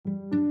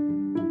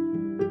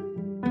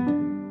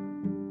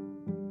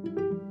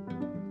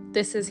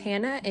This is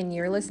Hannah, and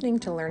you're listening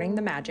to Learning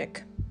the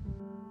Magic.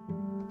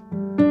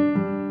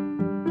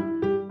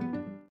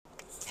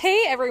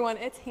 Hey everyone,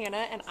 it's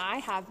Hannah, and I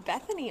have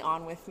Bethany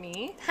on with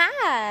me.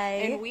 Hi!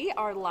 And we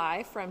are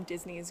live from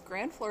Disney's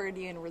Grand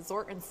Floridian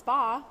Resort and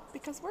Spa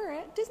because we're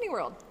at Disney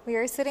World. We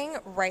are sitting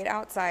right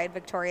outside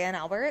Victoria and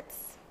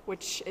Albert's,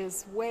 which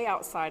is way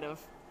outside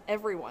of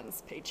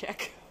everyone's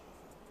paycheck.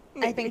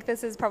 Maybe. I think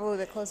this is probably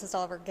the closest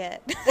I'll ever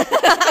get.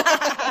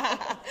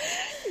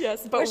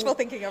 Yes, but wishful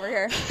thinking over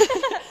here.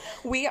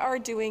 We are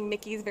doing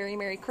Mickey's Very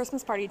Merry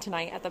Christmas Party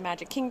tonight at the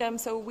Magic Kingdom,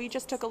 so we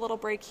just took a little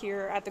break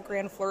here at the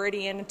Grand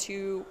Floridian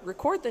to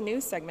record the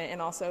news segment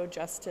and also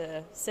just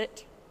to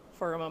sit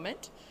for a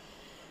moment.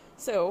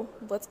 So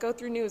let's go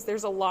through news.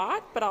 There's a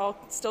lot, but I'll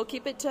still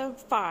keep it to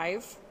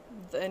 5,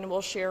 and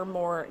we'll share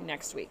more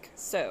next week.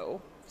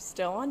 So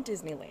still on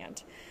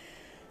Disneyland.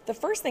 The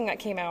first thing that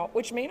came out,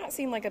 which may not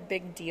seem like a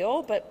big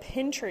deal, but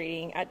pin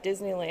trading at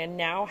Disneyland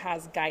now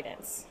has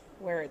guidance,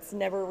 where it's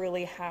never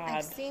really had...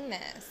 I've seen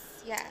this,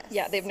 yes.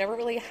 Yeah, they've never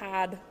really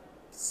had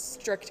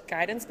strict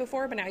guidance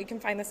before, but now you can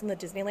find this in the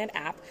Disneyland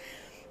app.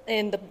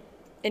 And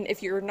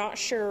if you're not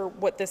sure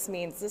what this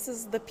means, this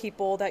is the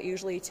people that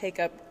usually take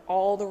up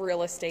all the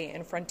real estate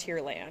in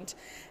Frontierland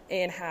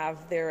and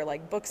have their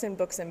books and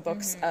books and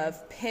books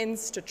of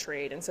pins to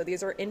trade. And so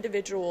these are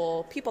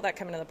individual people that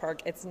come into the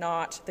park. It's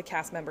not the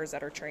cast members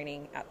that are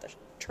trading at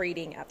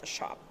the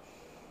shop.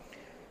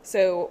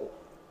 So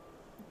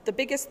the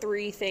biggest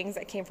 3 things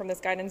that came from this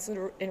guidance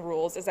and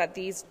rules is that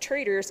these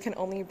traders can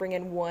only bring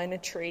in 1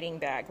 trading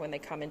bag when they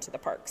come into the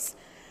parks.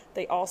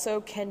 They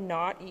also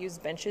cannot use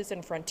benches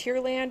in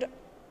Frontierland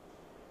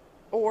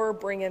or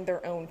bring in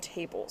their own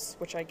tables,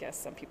 which I guess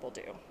some people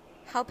do.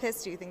 How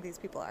pissed do you think these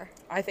people are?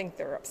 I think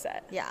they're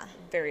upset. Yeah.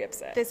 Very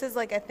upset. This is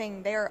like a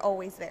thing. They're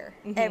always there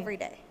every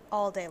day,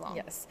 all day long.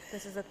 Yes.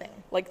 This is a thing.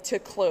 To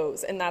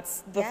close. And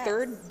that's the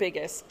third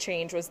biggest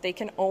change was they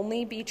can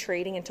only be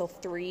trading until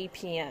 3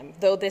 p.m.,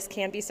 though this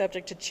can be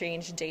subject to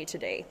change day to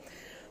day.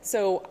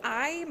 So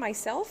I,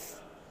 myself,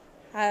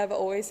 have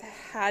always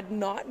had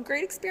not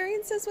great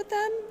experiences with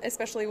them,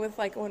 especially with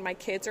when my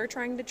kids are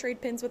trying to trade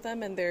pins with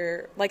them and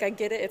they're I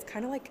get it. It's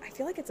kind of I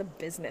feel like it's a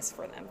business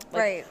for them.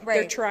 Right.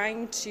 They're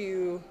trying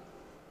to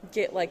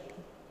get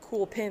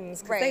cool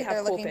pins because they have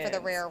they're cool looking pins. For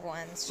the rare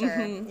ones,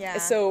 sure. Yeah.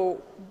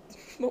 So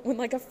when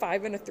a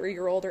 5 and a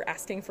 3-year-old are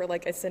asking for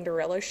a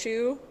Cinderella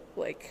shoe,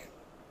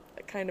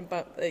 kind of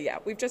bump. Yeah,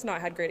 we've just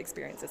not had great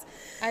experiences.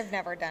 I've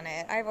never done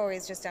it. I've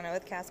always just done it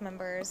with cast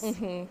members.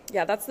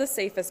 Yeah, that's the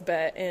safest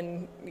bet.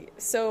 And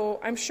so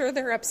I'm sure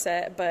they're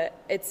upset, but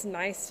it's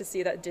nice to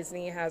see that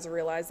Disney has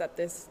realized that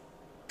this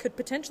could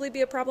potentially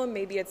be a problem.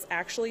 Maybe it's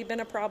actually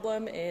been a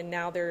problem, and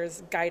now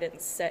there's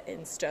guidance set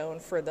in stone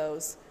for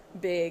those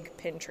big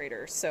pin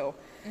traders. So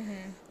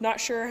not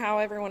sure how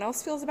everyone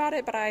else feels about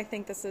it, but I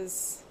think this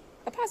is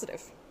a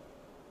positive.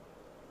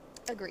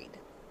 Agreed.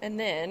 And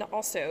then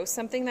also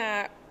something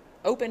that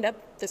opened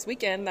up this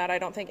weekend that I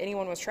don't think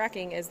anyone was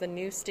tracking is the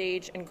new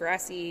stage and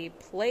grassy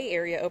play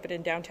area opened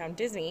in downtown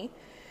Disney,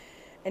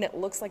 and it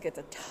looks like it's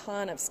a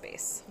ton of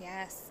space.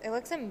 Yes, it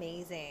looks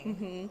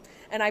amazing.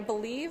 And I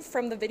believe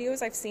from the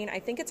videos I've seen, I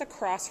think it's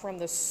across from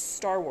the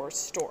Star Wars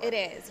store. It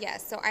is,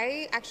 yes. So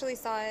I actually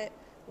saw it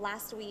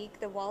last week.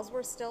 The walls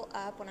were still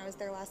up when I was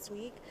there last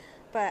week,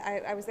 but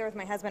I was there with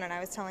my husband, and I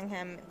was telling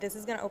him this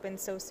is going to open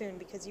so soon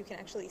because you can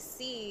actually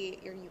see,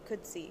 or you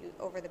could see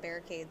over the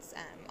barricades,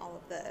 all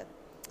of the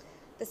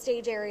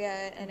stage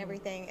area and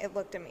everything. It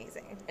looked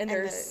amazing. And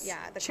there's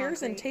the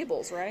chairs and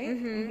tables,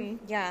 right?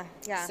 Yeah.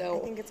 So,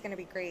 I think it's going to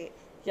be great.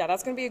 Yeah,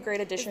 that's going to be a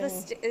great addition.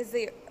 Is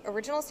the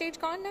original stage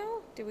gone now?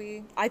 Do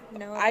we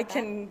know I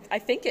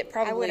think it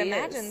probably I would is.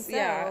 imagine so.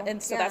 Yeah,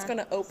 and so that's going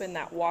to open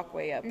that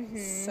walkway up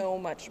so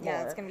much more.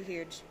 Yeah, it's going to be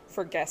huge.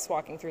 For guests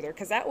walking through there,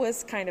 because that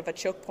was kind of a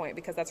choke point,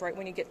 because that's right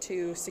when you get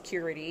to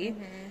security,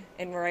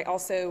 and right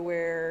also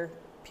where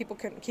people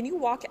can you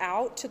walk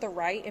out to the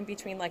right in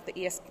between the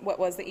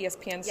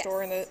ESPN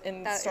store and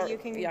the store. You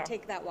can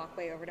take that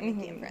walkway over to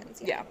Mickey and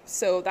Friends. Yeah,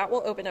 so that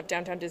will open up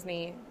downtown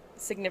Disney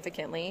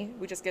significantly.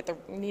 We just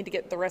need to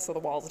get the rest of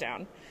the walls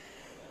down.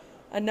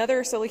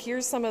 So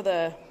here's some of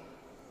the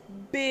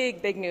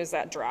big news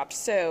that dropped.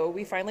 So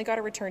we finally got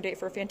a return date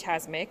for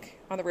Fantasmic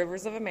on the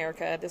Rivers of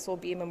America. This will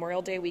be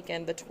Memorial Day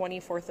weekend. The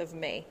 24th of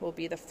May will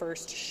be the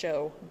first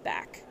show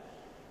back.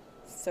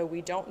 So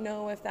we don't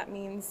know if that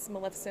means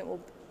Maleficent will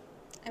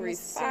breathe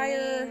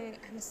fire.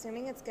 I'm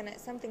assuming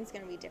something's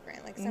gonna be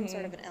different, some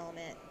sort of an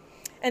element.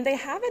 And they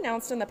have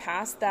announced in the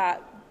past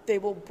that they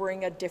will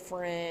bring a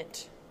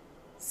different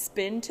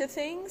spin to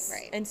things.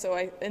 Right. And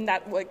so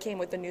that what came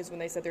with the news when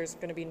they said there's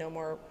going to be no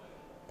more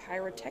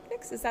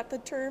pyrotechnics. Is that the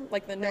term?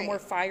 No more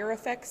fire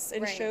effects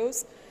in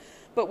shows.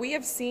 But we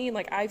have seen,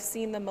 I've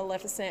seen the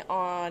Maleficent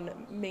on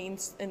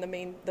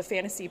the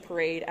Fantasy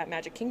Parade at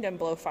Magic Kingdom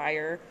blow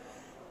fire.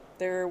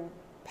 There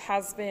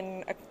has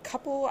been a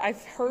couple.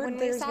 I've heard when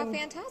we saw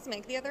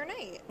Fantasmic the other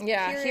night.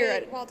 Yeah, here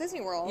at Walt Disney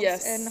World.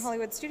 Yes. In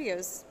Hollywood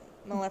Studios,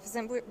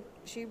 Maleficent blew.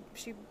 She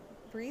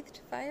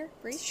breathed fire?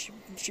 Breathed?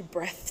 She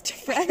breathed.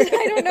 I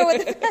don't know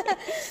what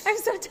I'm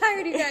so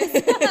tired, you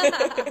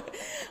guys.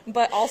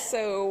 But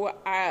also,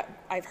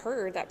 I've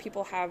heard that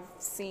people have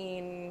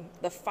seen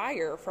the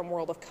fire from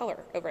World of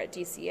Color over at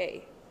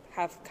DCA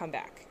have come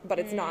back, but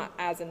it's not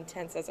as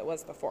intense as it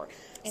was before.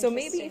 So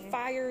maybe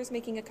fire's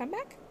making a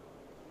comeback?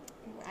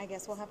 I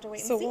guess we'll have to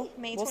wait and So see.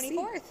 May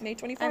 24th. May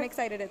 24th. I'm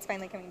excited it's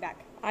finally coming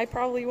back. I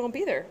probably won't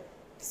be there.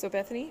 So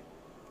Bethany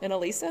and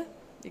Elisa,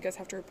 you guys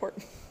have to report.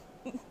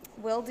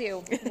 Will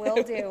do.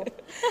 Will do.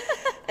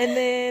 And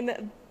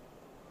then...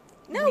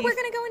 No, we're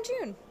going to go in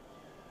June.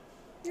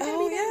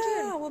 Oh,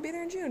 yeah. We'll be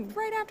there in June.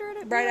 Right after it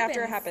happens. Right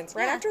after it happens.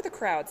 Right after the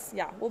crowds.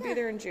 Yeah, we'll be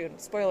there in June.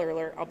 Spoiler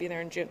alert, I'll be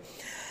there in June.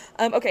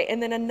 Okay,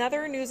 and then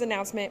another news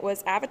announcement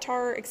was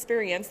Avatar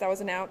Experience that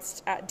was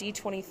announced at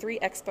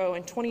D23 Expo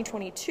in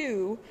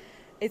 2022.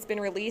 It's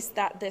been released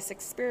that this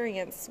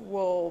experience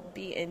will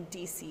be in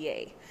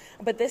DCA.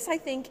 But this, I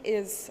think,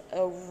 is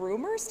a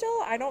rumor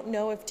still. I don't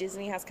know if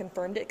Disney has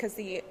confirmed it because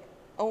the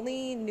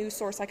only news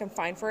source I can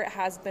find for it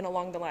has been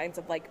along the lines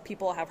of, like,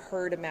 people have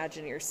heard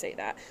Imagineers say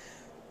that.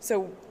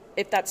 So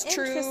if that's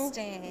true,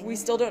 we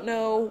still don't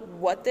know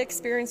what the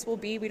experience will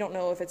be. We don't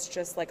know if it's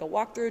just like a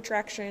walkthrough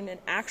attraction, an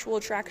actual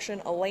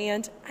attraction, a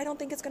land. I don't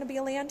think it's going to be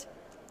a land.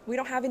 We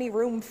don't have any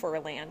room for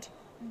a land.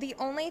 The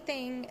only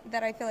thing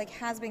that I feel like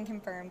has been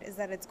confirmed is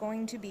that it's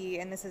going to be,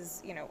 and this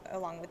is,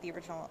 along with the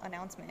original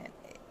announcement,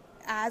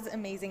 as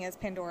amazing as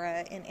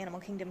Pandora in Animal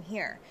Kingdom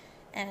here.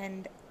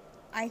 And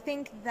I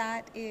think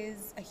that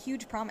is a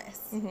huge promise.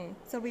 Mm-hmm.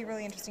 So it'll be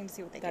really interesting to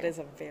see what they do. That is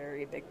a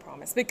very big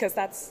promise because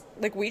that's,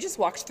 like, we just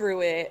walked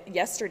through it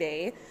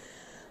yesterday.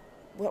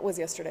 What was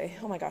yesterday?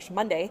 Oh my gosh,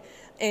 Monday.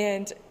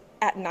 And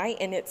at night,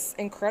 and it's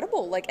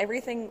incredible. Like,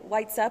 everything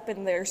lights up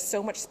and there's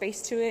so much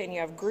space to it, and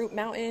you have Group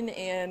Mountain,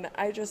 and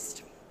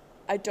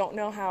I don't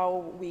know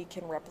how we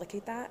can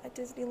replicate that at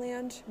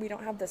Disneyland. We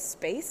don't have the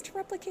space to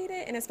replicate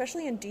it, and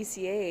especially in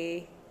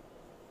DCA,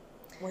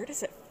 where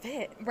does it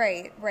fit?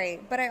 Right.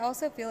 But I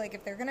also feel like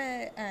if they're going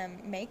to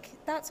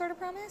make that sort of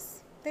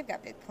promise, they've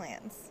got big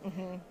plans.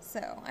 Mm-hmm.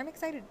 So I'm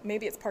excited.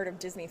 Maybe it's part of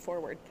Disney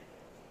Forward.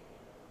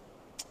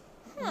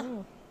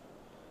 Huh.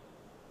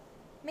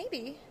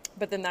 Maybe.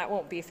 But then that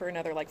won't be for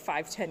another,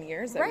 5-10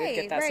 years that we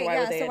get that. So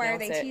why are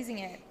they teasing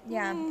it?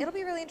 Yeah, it'll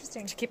be really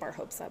interesting. To keep our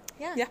hopes up.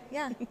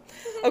 Yeah.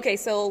 Okay,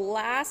 so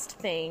last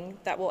thing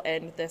that we'll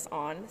end this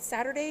on,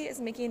 Saturday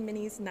is Mickey and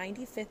Minnie's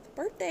 95th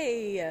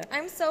birthday.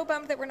 I'm so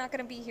bummed that we're not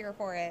going to be here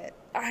for it.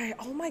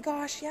 Oh my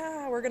gosh,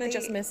 yeah, we're going to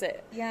just miss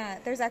it. Yeah,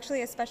 there's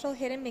actually a special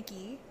hidden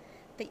Mickey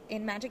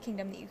in Magic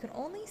Kingdom that you can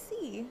only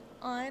see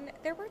on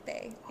their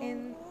birthday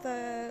in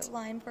the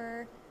line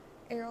for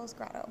Ariel's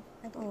Grotto,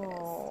 I believe it is.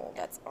 Oh,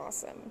 that's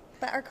awesome.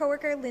 But our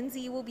coworker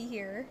Lindsay will be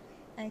here,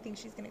 and I think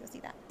she's going to go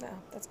see that. Yeah,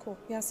 that's cool.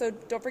 Yeah, so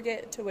don't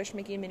forget to wish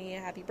Mickey and Minnie a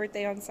happy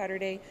birthday on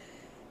Saturday.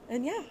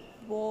 And yeah,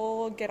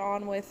 we'll get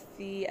on with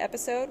the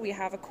episode. We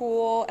have a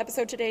cool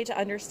episode today to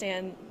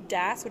understand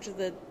DAS, which is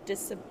the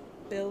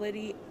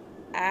Disability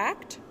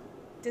Act.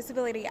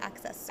 Disability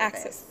Access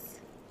Service.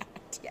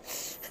 Act.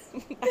 Yes.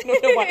 I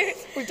don't know why.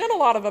 We've done a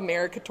lot of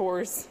America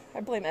tours.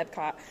 I blame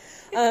Epcot.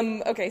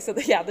 Okay, so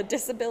the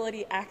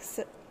Disability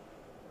Access...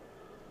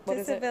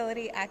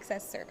 Disability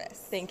Access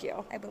Service. Thank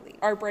you. I believe.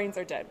 Our brains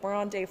are dead. We're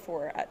on day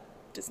 4 at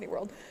Disney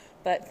World.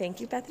 But thank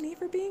you, Bethany,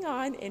 for being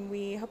on, and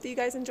we hope that you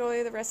guys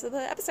enjoy the rest of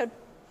the episode.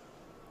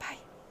 Bye.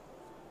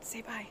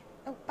 Say bye.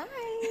 Oh, bye.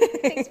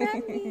 Thanks for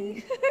having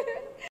me.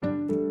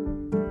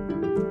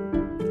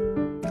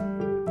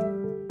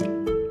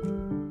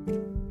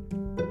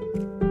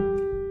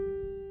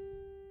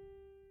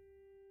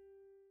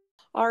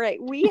 All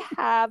right, we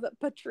have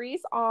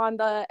Patrice on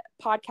the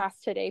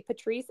podcast today.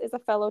 Patrice is a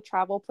fellow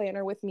travel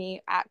planner with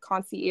me at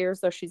Concierge,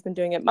 though she's been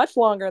doing it much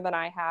longer than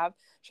I have.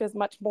 She has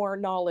much more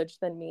knowledge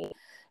than me.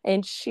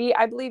 And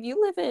I believe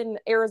you live in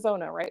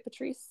Arizona, right,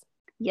 Patrice?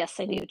 Yes,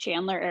 I do.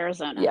 Chandler,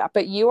 Arizona. Yeah,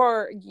 but you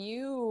are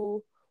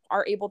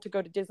able to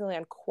go to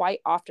Disneyland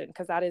quite often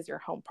because that is your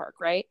home park,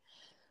 right?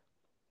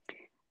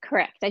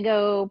 Correct. I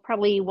go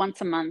probably once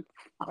a month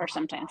or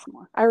sometimes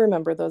more. I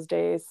remember those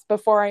days.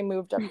 Before I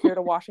moved up here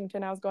to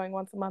Washington, I was going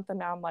once a month, and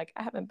now I'm like,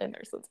 I haven't been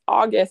there since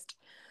August.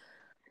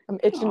 I'm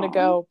itching to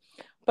go.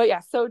 But yeah,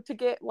 so to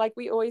get, like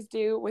we always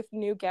do with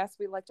new guests,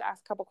 we like to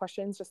ask a couple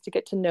questions just to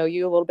get to know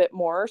you a little bit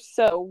more.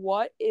 So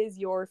what is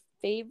your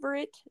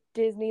favorite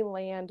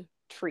Disneyland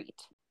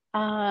treat?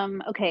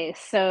 Okay,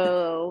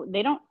 so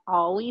they don't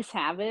always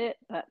have it,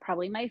 but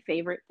probably my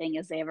favorite thing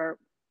is they have a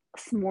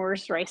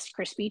s'mores Rice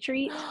Krispie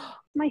treat.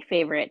 My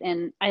favorite,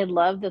 and I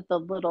love that the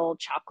little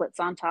chocolates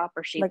on top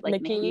are shaped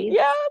like Mickey.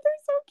 Yeah, they're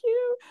so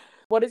cute.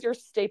 What is your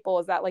staple?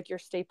 Is that like your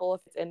staple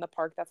if it's in the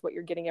park, that's what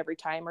you're getting every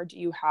time, or do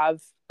you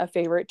have a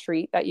favorite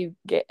treat that you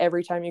get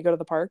every time you go to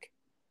the park?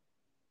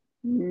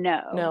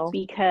 No,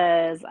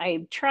 because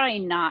I try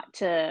not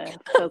to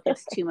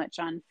focus too much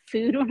on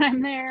food when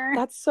I'm there.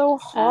 That's so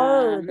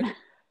hard.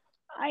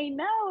 I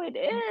know it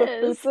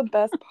is. It's the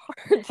best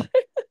part.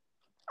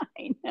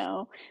 I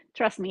know.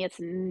 Trust me, it's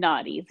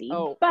not easy.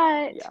 Oh,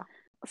 but yeah.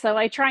 So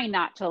I try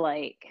not to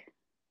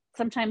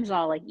sometimes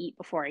I'll like eat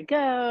before I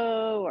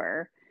go,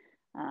 or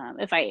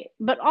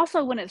but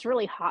also when it's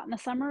really hot in the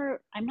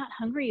summer, I'm not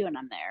hungry when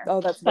I'm there,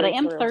 Oh, that's but I very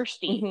am true.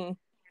 thirsty.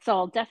 So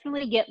I'll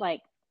definitely get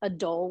like a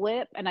Dole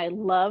Whip, and I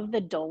love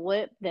the Dole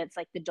Whip that's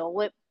like the Dole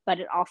Whip, but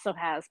it also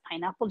has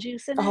pineapple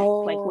juice in it,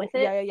 like Oh, with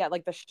it. yeah.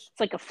 Like It's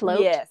like a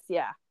float. yes,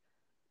 yeah.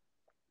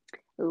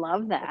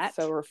 Love That's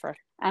that. so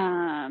refreshing.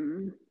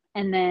 Um,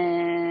 and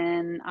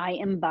then I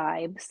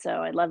imbibe, so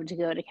I love to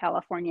go to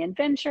California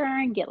Adventure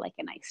and get like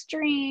a nice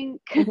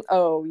drink.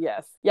 Oh,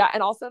 yes. Yeah,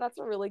 and also that's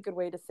a really good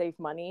way to save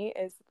money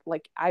is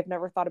like I've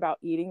never thought about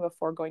eating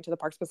before going to the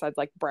parks besides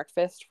like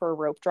breakfast for a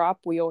rope drop.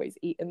 We always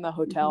eat in the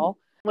hotel.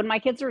 When my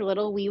kids were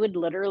little, we would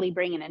literally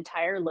bring an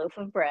entire loaf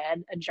of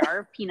bread, a jar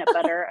of peanut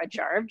butter, a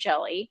jar of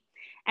jelly,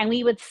 and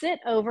we would sit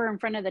over in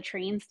front of the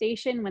train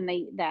station when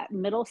that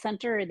middle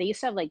center, they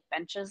used to have like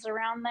benches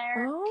around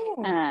there.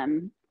 Oh.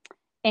 Um,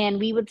 and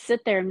we would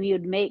sit there and we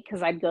would make,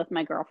 because I'd go with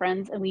my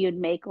girlfriends, and we would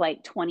make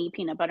like 20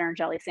 peanut butter and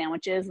jelly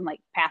sandwiches and like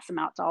pass them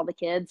out to all the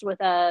kids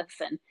with us.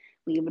 And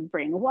we would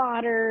bring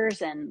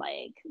waters and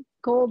like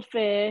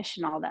goldfish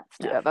and all that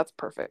Yeah, stuff. that's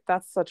perfect.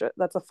 That's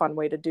a fun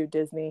way to do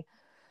Disney.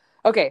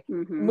 Okay,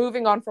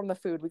 moving on from the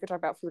food. We could talk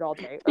about food all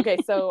day. Okay,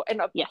 so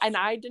Yes. and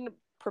I didn't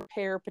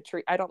prepare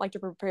Patrice. I don't like to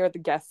prepare the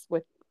guests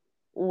with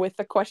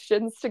the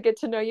questions to get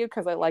to know you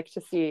because I like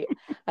to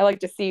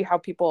see how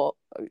people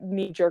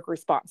knee jerk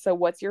response. So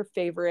what's your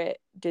favorite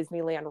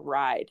Disneyland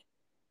ride?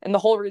 And the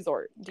whole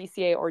resort,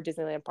 DCA or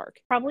Disneyland Park?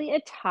 Probably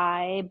a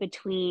tie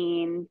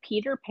between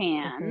Peter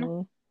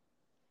Pan,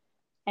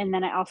 and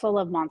then I also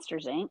love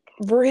Monsters Inc.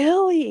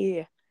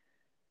 Really?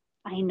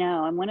 I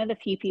know. I'm one of the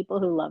few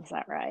people who loves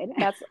that ride.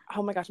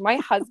 Oh my gosh. My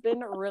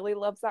husband really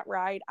loves that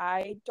ride.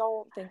 I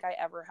don't think I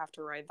ever have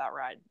to ride that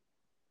ride.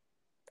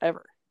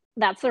 Ever.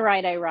 That's the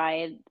ride I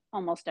ride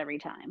almost every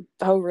time.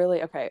 Oh,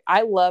 really? Okay.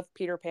 I love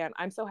Peter Pan.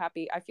 I'm so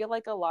happy. I feel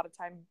like a lot of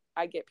time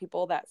I get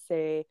people that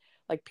say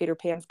like Peter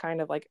Pan's kind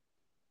of like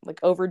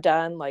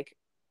overdone, like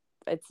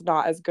it's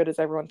not as good as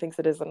everyone thinks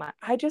it is. And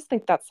I just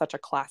think that's such a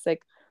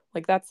classic.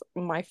 Like that's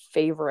my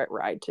favorite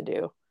ride to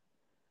do.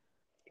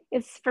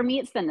 For me,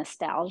 it's the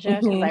nostalgia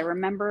because I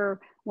remember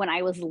when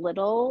I was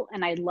little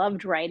and I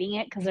loved riding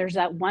it because there's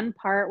that one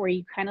part where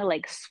you kind of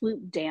like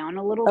swoop down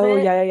a little bit. Oh,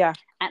 yeah.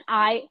 And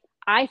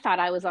I thought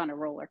I was on a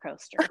roller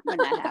coaster when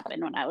that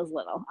happened when I was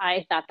little.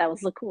 I thought that was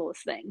the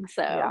coolest thing.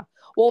 So yeah.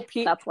 Well,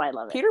 that's why I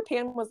love it. Peter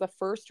Pan was the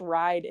first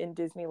ride in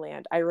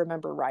Disneyland I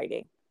remember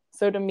riding.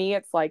 So to me,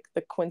 it's like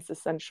the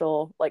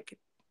quintessential, like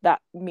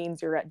that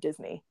means you're at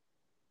Disney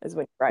is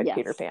when you ride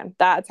Peter Pan.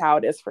 That's how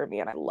it is for me.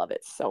 And I love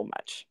it so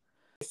much.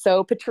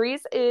 So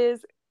Patrice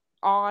is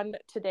on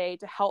today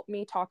to help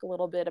me talk a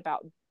little bit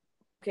about,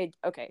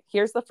 okay.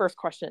 Here's the first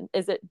question.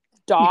 Is it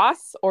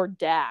DOS or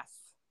DAS?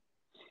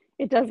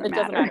 It doesn't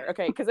matter.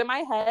 Okay. Because in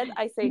my head,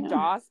 I say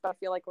DOS, but I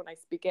feel like when I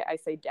speak it, I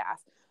say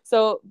DAS.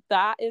 So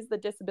that is the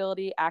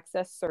Disability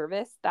Access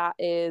Service that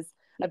is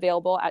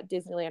available at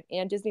Disneyland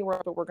and Disney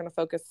World, but we're going to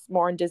focus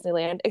more on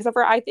Disneyland, except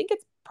for I think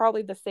it's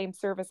probably the same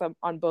service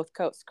on both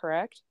coasts,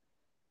 correct?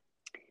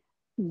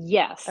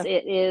 Yes,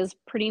 It is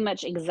pretty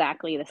much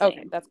exactly the same.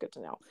 Okay, that's good to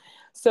know.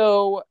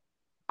 So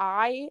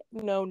I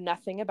know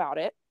nothing about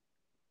it.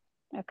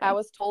 Okay. I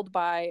was told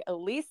by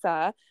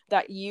Elisa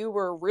that you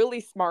were really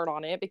smart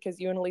on it because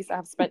you and Elisa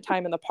have spent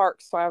time in the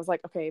park. So I was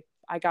like, okay,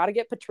 I got to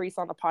get Patrice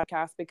on the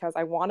podcast because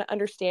I want to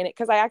understand it.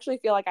 Because I actually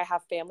feel like I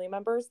have family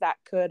members that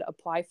could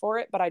apply for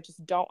it, but I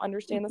just don't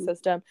understand the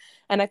system.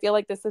 And I feel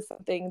like this is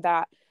something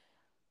that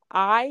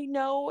I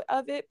know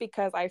of it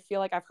because I feel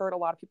like I've heard a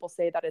lot of people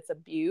say that it's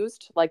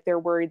abused. Like they're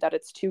worried that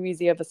it's too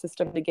easy of a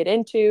system to get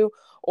into,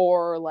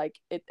 or like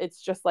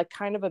it's just like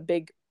kind of a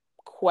big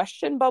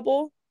question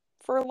bubble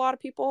for a lot of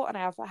people. And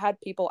I've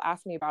had people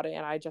ask me about it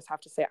and I just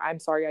have to say, I'm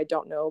sorry, I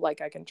don't know. Like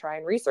I can try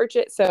and research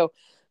it. So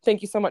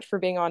thank you so much for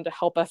being on to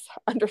help us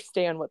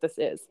understand what this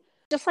is.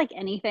 Just like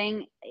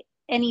anything,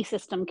 any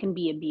system can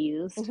be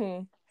abused.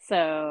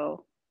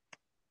 So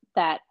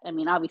that, I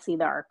mean, obviously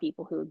there are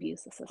people who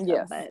abuse the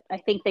system, but I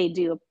think they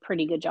do a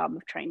pretty good job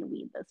of trying to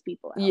weed those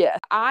people out. Yeah.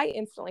 I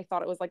instantly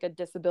thought it was like a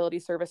disability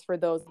service for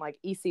those like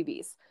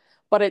ECVs,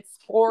 but it's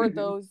for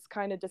those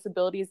kind of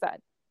disabilities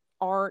that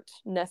aren't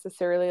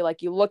necessarily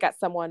like you look at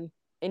someone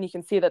and you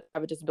can see that they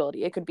have a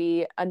disability. It could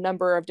be a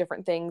number of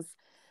different things.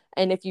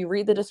 And if you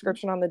read the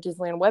description on the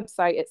Disneyland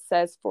website, it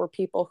says for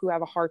people who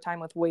have a hard time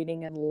with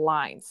waiting in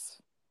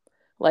lines.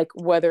 Like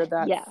whether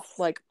that's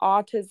like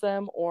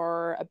autism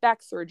or a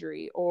back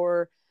surgery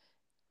or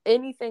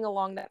anything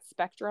along that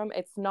spectrum,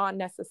 it's not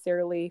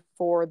necessarily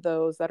for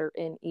those that are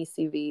in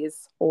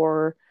ECVs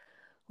or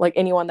like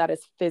anyone that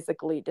is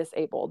physically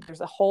disabled.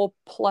 There's a whole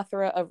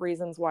plethora of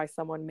reasons why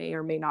someone may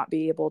or may not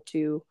be able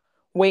to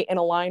wait in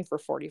a line for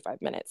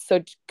 45 minutes.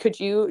 So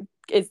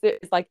is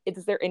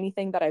there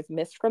anything that I've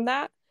missed from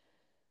that?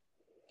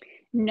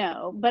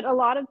 No, but a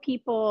lot of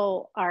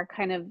people are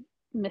kind of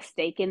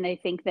mistaken. They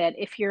think that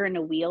if you're in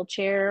a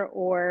wheelchair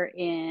or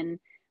in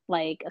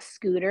like a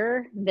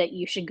scooter that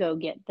you should go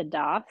get the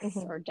DOS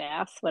or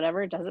DAS,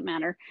 whatever, it doesn't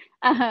matter.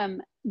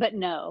 But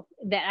no,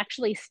 that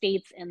actually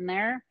states in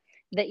there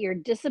that your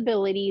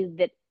disability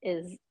that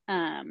is,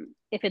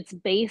 if it's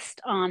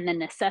based on the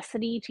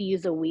necessity to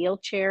use a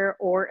wheelchair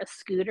or a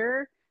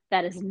scooter,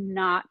 that is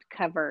not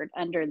covered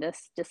under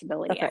this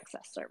disability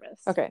access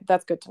service. Okay,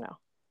 that's good to know.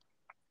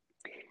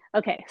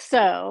 Okay,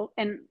 so,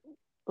 and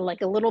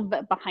like a little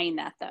bit behind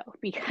that though,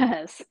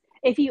 because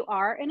if you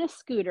are in a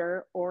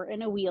scooter or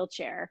in a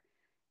wheelchair,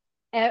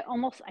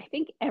 almost, I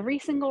think every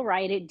single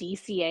ride at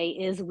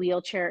DCA is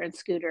wheelchair and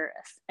scooter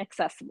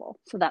accessible.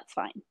 So that's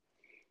fine.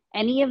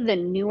 Any of the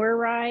newer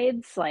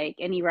rides, like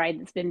any ride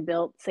that's been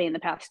built, say in the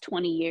past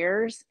 20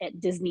 years at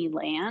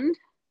Disneyland,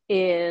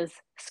 is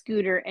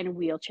scooter and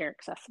wheelchair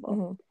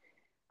accessible.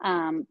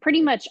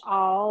 Pretty much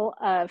all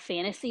of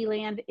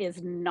Fantasyland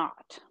is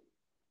not.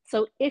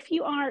 So if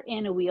you are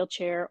in a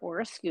wheelchair or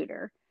a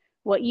scooter,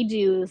 what you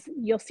do is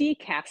you'll see a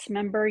cast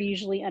member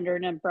usually under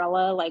an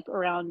umbrella, like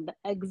around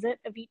the exit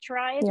of each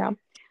ride. Yeah.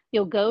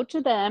 You'll go to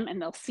them and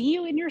they'll see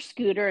you in your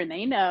scooter and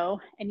they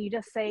know, and you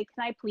just say,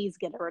 can I please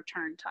get a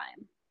return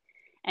time?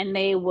 And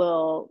they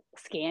will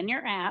scan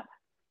your app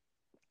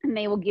and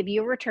they will give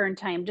you a return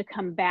time to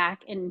come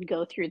back and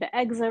go through the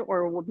exit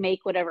or will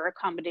make whatever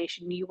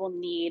accommodation you will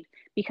need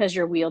because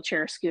your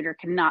wheelchair or scooter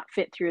cannot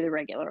fit through the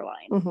regular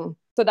line.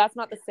 So that's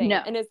not the same.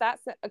 No. And is that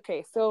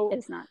okay? So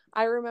it's not.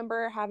 I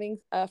remember having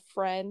a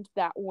friend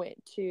that went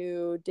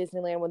to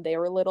Disneyland when they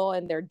were little,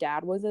 and their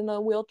dad was in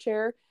a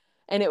wheelchair,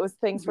 and it was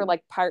things for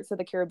like Pirates of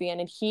the Caribbean,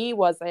 and he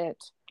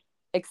wasn't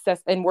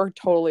and we're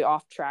totally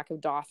off track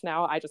of DOS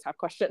now. I just have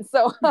questions.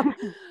 So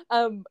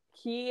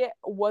he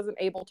wasn't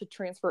able to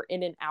transfer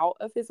in and out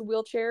of his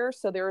wheelchair.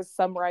 So there was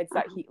some rides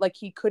that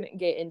he couldn't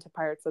get into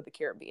Pirates of the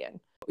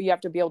Caribbean. You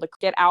have to be able to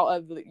get out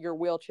of your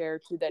wheelchair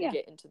to then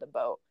get into the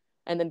boat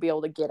and then be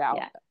able to get out.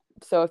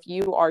 So if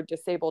you are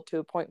disabled to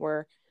a point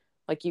where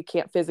like you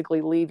can't physically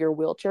leave your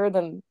wheelchair,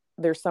 then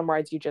there's some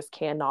rides you just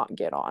cannot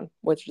get on,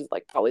 which is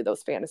like probably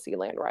those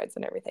Fantasyland rides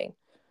and everything.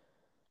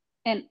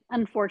 And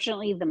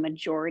unfortunately, the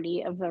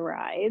majority of the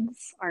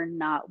rides are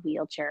not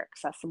wheelchair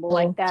accessible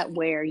like that,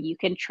 where you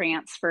can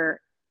transfer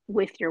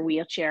with your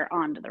wheelchair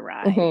onto the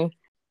ride.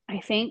 I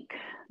think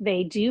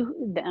they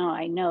do.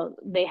 I know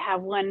they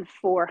have one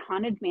for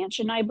Haunted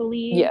Mansion, I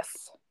believe.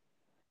 Yes.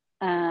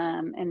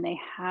 And they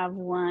have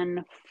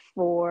one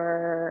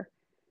for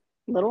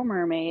Little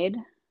Mermaid.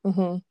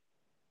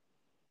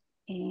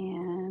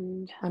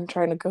 And I'm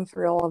trying to go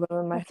through all of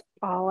them. That's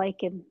all I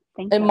can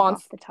think of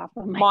off the top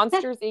of my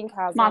Monsters Inc.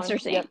 has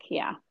Monsters one. Inc.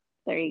 Yeah,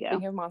 there you go.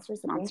 Speaking of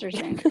Monsters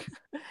Inc.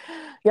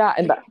 Yeah,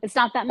 and it's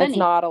not that many. It's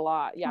not a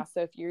lot. Yeah,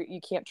 so if you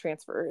can't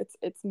transfer,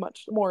 it's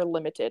much more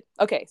limited.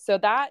 Okay, so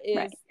that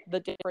is the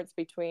difference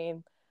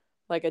between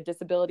like a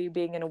disability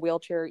being in a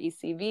wheelchair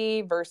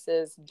ECV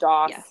versus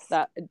DOS.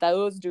 That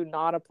those do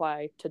not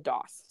apply to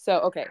DOS. So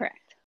okay,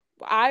 correct.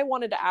 I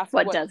wanted to ask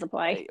what does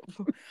apply.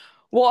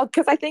 Well,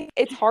 because I think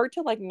it's hard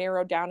to like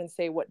narrow down and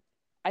say what.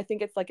 I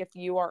think it's like if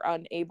you are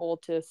unable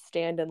to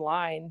stand in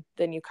line,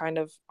 then you kind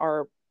of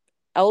are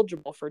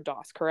eligible for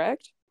DOS,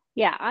 correct?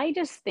 Yeah, I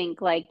just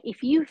think like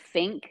if you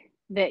think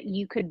that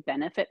you could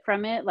benefit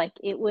from it, like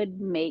it would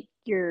make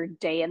your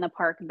day in the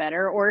park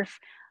better. Or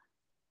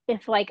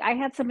if like I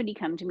had somebody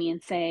come to me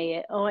and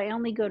say, oh, I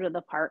only go to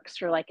the parks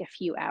for like a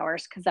few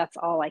hours because that's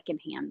all I can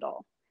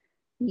handle.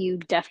 You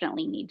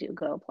definitely need to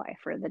go apply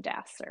for the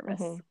DAS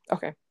service.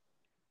 Okay.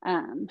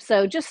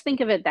 So just think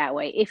of it that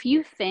way. If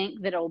you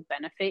think that it'll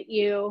benefit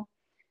you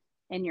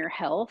and your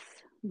health,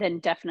 then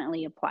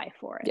definitely apply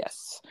for it.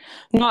 Yes.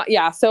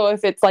 So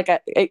if it's like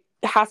it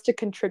has to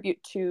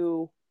contribute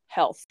to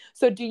health.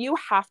 So do you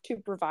have to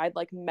provide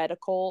like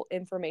medical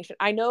information?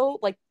 I know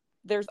like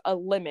there's a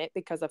limit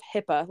because of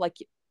HIPAA, like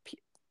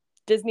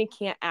Disney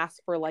can't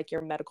ask for like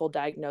your medical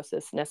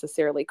diagnosis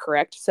necessarily,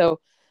 correct? So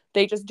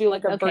they just do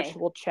like a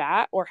virtual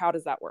chat, or how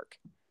does that work?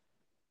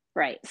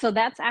 Right. So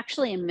that's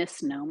actually a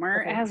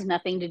misnomer. It has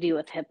nothing to do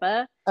with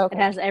HIPAA. It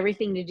has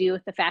everything to do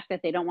with the fact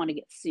that they don't want to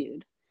get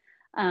sued.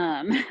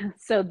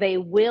 So they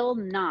will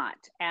not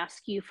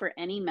ask you for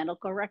any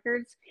medical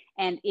records.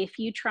 And if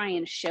you try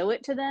and show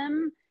it to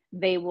them,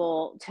 they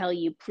will tell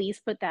you, please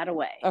put that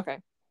away. Okay.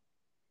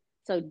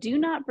 So do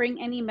not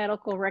bring any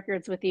medical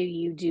records with you.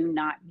 You do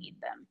not need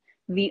them.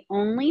 The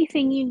only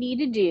thing you need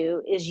to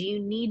do is you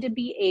need to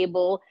be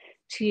able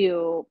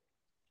to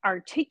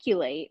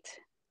articulate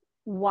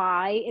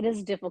why it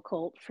is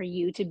difficult for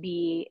you to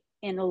be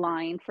in a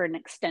line for an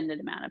extended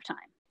amount of time.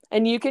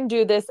 And you can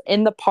do this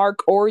in the park,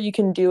 or you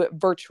can do it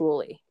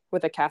virtually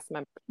with a cast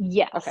member.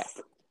 Yes. Okay.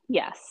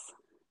 Yes,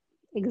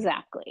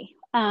 exactly.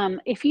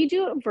 If you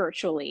do it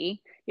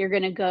virtually, you're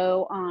going to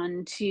go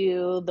on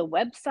to the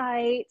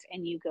website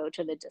and you go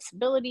to the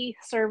disability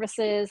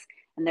services,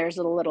 and there's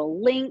a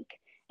little link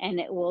and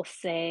it will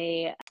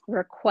say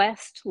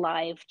request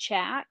live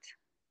chat.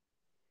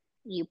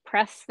 You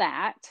press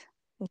that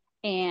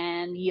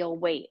and you'll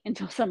wait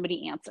until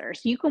somebody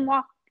answers. You can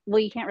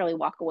you can't really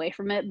walk away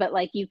from it, but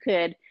like you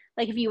could,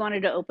 like if you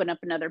wanted to open up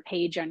another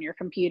page on your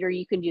computer,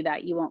 you can do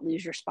that. You won't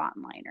lose your spot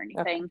in line or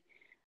anything. Okay.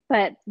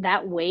 But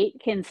that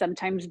wait can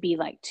sometimes be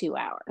like 2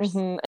 hours.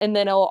 And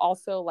then it'll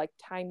also like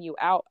time you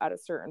out at a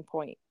certain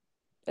point.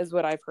 is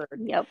what I've heard.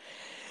 Yep,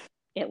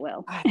 it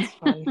will. That's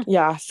fun.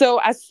 Yeah. So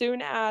as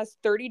soon as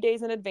 30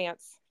 days in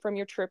advance from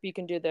your trip, you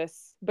can do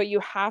this, but you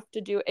have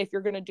to do, if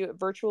you're going to do it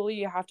virtually,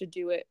 you have to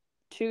do it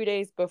 2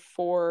 days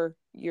before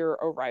your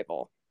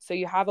arrival. So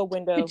you have a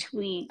window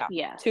Between,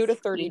 yes, 2 to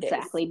 30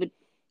 exactly. days.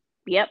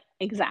 But yep,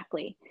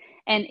 exactly.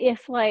 And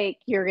if like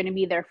you're going to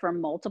be there for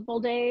multiple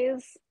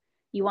days,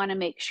 you want to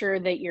make sure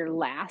that your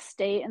last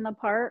day in the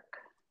park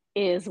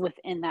is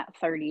within that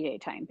 30-day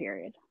time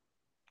period.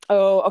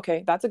 Oh,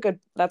 okay. That's a good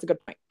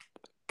point.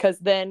 Because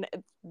then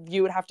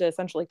you would have to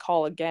essentially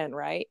call again,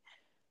 right?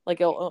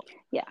 Like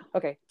Yeah.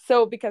 Okay.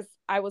 So because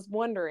I was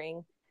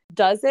wondering,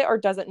 does it or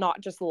does it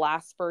not just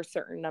last for a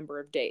certain number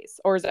of days?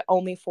 Or is it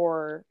only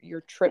for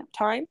your trip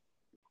time?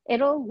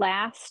 It'll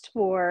last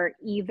for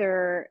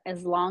either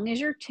as long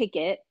as your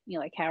ticket,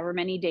 like however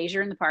many days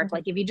you're in the park. Mm-hmm.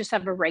 Like if you just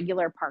have a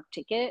regular park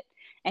ticket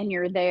and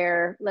you're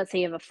there, let's say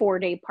you have a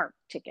 4-day park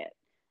ticket,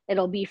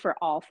 it'll be for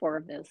all 4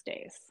 of those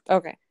days.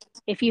 Okay.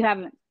 If you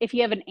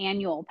have an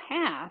annual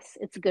pass,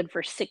 it's good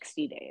for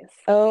 60 days.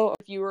 Oh,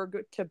 if you were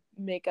to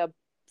make a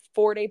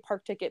 4-day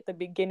park ticket at the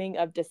beginning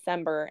of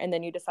December and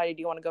then you decided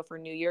you want to go for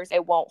New Year's,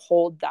 it won't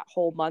hold that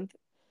whole month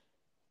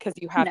because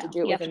you have to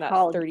do it within that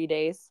 30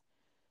 days.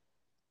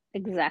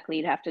 Exactly.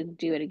 You'd have to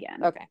do it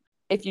again. Okay.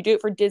 If you do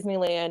it for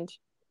Disneyland,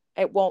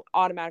 it won't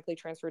automatically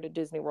transfer to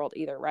Disney World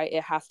either, right?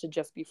 It has to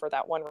just be for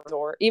that one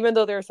resort. Even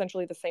though they're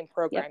essentially the same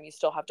program, yep. You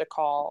still have to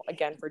call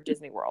again for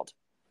Disney World.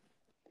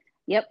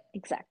 Yep,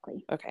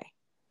 exactly. Okay.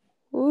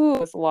 Ooh,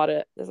 this is a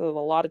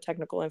lot of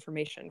technical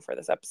information for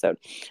this episode.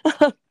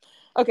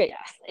 Okay.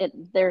 Yes,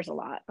 there's a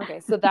lot. Okay,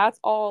 so that's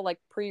all like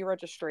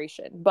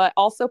pre-registration, but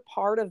also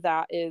part of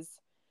that is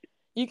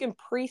you can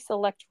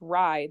pre-select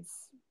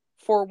rides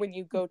for when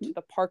you go to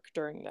the park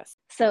during this.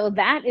 So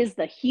that is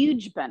the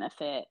huge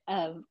benefit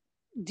of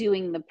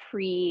doing the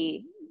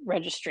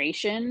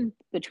pre-registration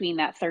between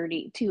that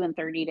 32 and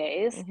 30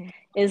 days, mm-hmm.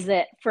 is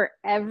that for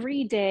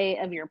every day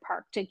of your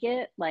park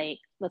ticket, like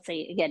let's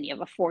say again you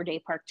have a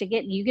 4-day park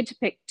ticket, you get to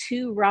pick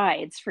 2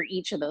 rides for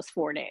each of those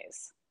 4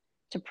 days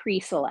to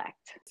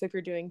pre-select. So if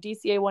you're doing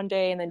DCA one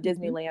day and then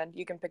Disneyland, mm-hmm.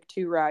 you can pick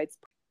 2 rides,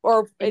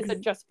 or is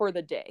it just for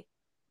the day?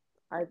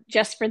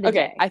 Just for the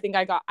day. I think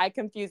I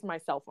confused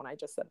myself when I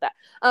just said that.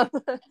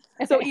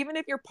 So even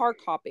if you're park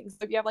hopping, so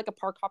if you have like a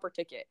park hopper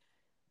ticket,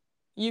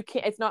 you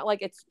can't, it's not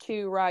like it's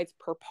 2 rides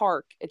per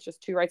park, it's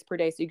just 2 rides per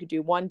day. So you could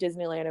do 1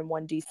 Disneyland and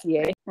 1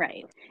 DCA.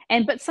 Right.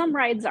 But some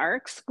rides are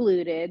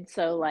excluded.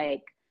 So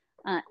like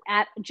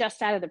out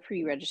of the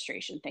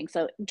pre-registration thing.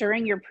 So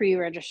during your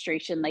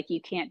pre-registration, like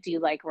you can't do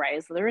like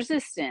Rise of the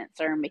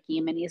Resistance or Mickey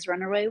and Minnie's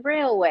Runaway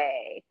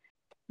Railway.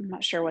 I'm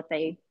not sure what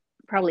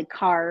probably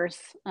Cars,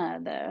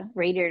 the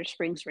Radiator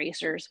Springs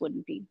Racers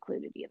wouldn't be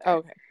included either.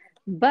 Okay.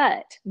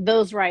 But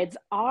those rides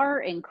are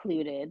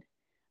included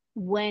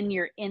when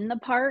you're in the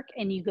park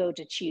and you go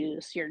to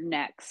choose your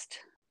next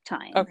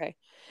time. Okay.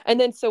 And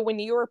then so when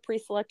you are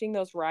pre-selecting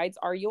those rides,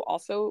 are you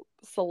also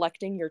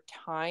selecting your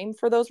time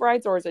for those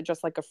rides, or is it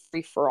just like a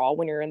free-for-all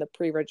when you're in the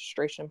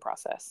pre-registration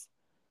process?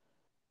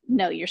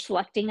 No, you're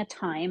selecting a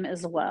time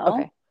as well.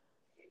 Okay.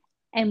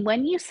 And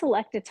when you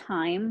select a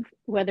time,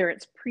 whether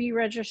it's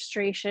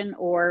pre-registration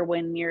or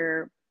when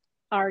you're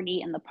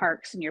already in the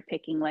parks and you're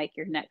picking like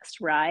your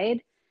next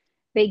ride,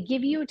 they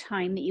give you a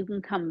time that you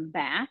can come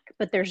back,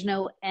 but there's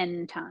no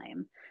end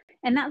time.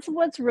 And that's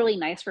what's really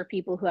nice for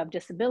people who have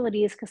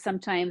disabilities, because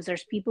sometimes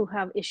there's people who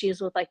have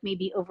issues with like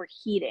maybe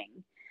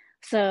overheating.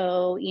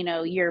 So,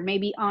 you're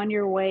maybe on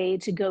your way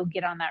to go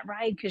get on that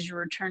ride because your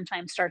return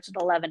time starts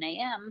at 11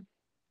 a.m.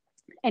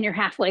 and you're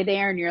halfway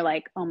there and you're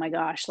like, oh my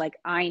gosh, like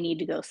I need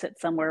to go sit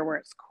somewhere where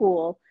it's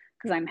cool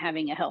because I'm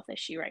having a health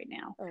issue right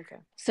now. Okay.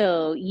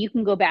 So you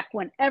can go back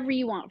whenever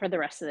you want for the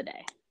rest of the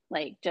day.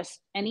 Like just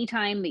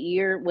anytime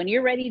that when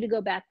you're ready to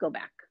go back, go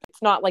back.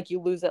 It's not like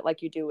you lose it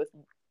like you do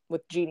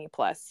with Genie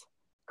Plus.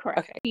 Correct.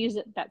 Okay. Use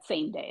it that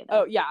same day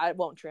though. Oh yeah, it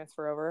won't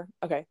transfer over.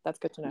 Okay, that's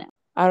good to know.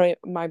 No.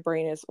 My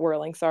brain is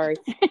whirling, sorry.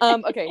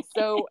 Okay,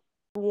 so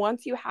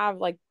once you have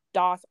like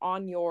DOS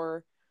on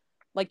your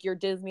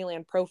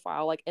Disneyland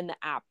profile, like in the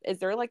app, is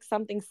there like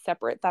something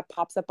separate that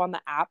pops up on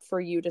the app for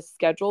you to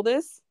schedule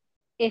this?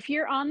 If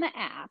you're on the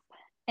app,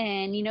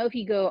 and if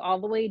you go all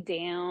the way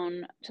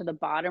down to the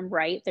bottom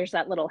right, there's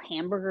that little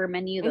hamburger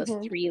menu, those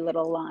mm-hmm. 3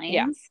 little lines.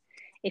 Yeah.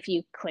 If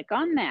you click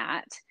on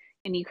that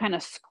and you kind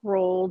of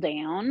scroll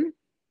down,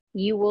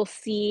 you will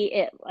see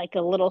it like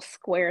a little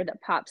square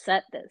that pops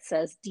up that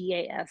says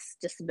DAS,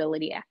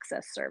 Disability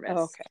Access Service.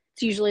 Oh, okay.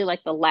 It's usually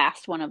like the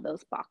last one of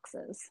those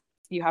boxes.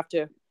 You have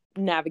to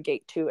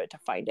navigate to it to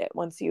find it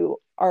once you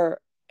are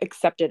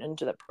accepted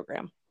into the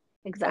program.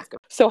 Exactly.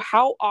 So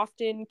how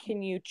often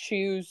can you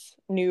choose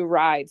new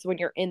rides when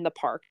you're in the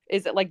park?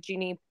 Is it like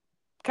Genie?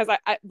 Because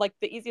I like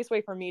the easiest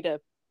way for me to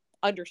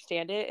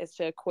understand it is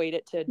to equate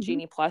it to mm-hmm.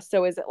 Genie Plus.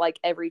 So is it like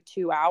every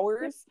 2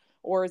 hours,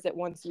 or is it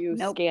once you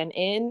scan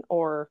in,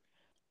 or?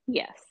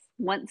 Yes.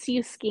 Once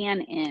you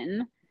scan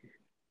in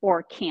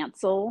or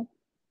cancel,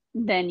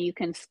 then you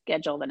can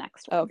schedule the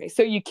next one. Okay.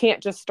 So you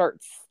can't just start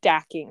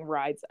stacking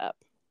rides up.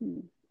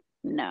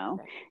 No.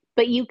 Okay.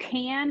 But you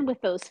can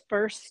with those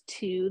first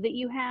two that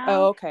you Oh, have,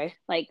 okay.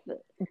 like,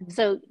 Mhm.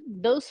 so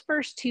those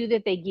first two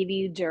that they give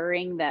you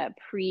during the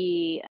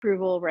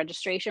pre-approval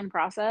registration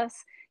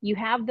process, you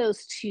have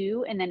those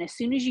two, and then as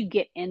soon as you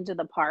get into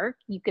the park,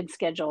 you can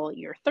schedule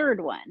your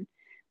third one.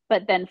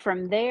 But then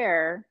from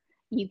there,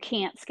 you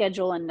can't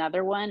schedule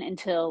another one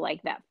until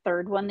like that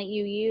third one that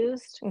you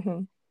used.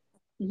 Mhm.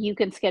 You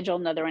can schedule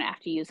another one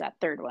after you use that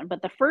third one,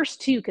 but the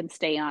first two can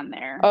stay on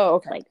there Oh,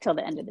 okay. like till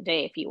the end of the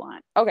day if you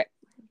want. Okay.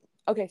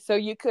 Okay, so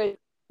you could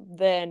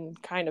then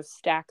kind of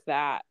stack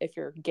that if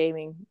you're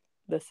gaming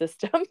the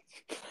system.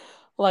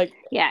 Like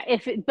Yeah,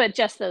 but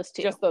just those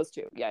two. just those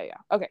two. Yeah, yeah.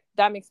 Okay,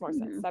 that makes more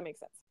sense. Mm-hmm. That makes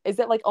sense. Is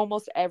it like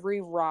almost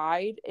every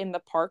ride in the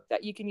park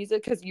that you can use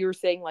it? Because you were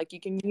saying like you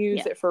can use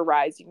Yes. it for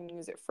rides, you can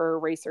use it for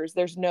racers.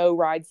 There's no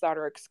rides that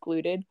are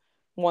excluded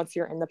once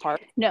you're in the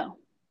park. No,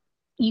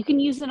 you can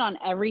use it on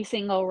every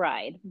single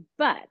ride,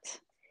 but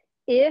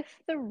if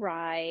the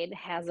ride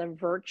has a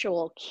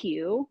virtual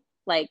queue,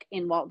 like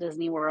in Walt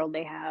Disney World,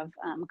 they have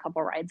a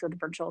couple rides with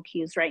virtual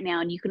queues right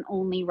now, and you can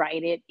only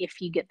ride it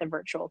if you get the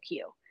virtual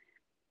queue.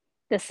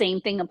 The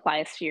same thing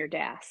applies to your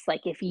DAS.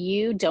 Like if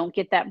you don't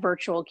get that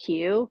virtual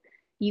queue,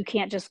 you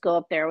can't just go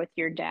up there with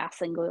your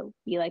DAS and go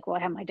be like, well,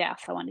 I have my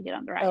DAS, I want to get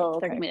on the ride. Oh,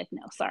 They're okay. gonna be like,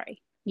 no,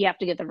 sorry. You have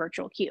to get the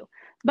virtual queue.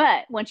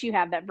 But once you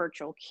have that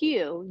virtual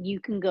queue,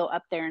 you can go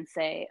up there and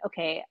say,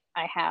 okay,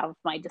 I have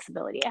my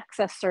disability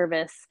access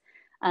service.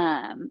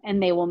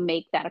 And they will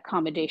make that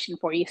accommodation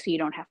for you so you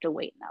don't have to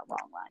wait in that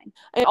long line.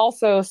 And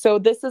also, so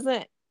this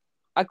isn't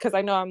because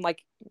I know I'm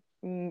like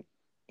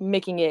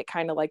making it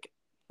kind of like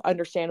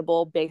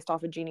understandable based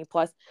off of Genie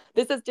Plus.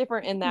 This is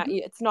different in that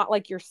Mm-hmm. it's not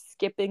like you're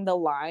skipping the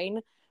line.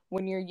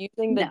 When you're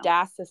using the No,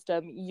 DAS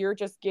system, you're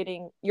just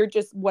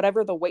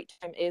whatever the wait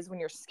time is when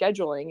you're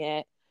scheduling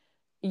it,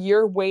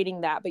 you're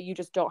waiting that, but you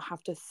just don't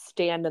have to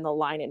stand in the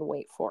line and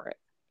wait for it.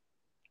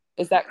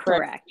 Is that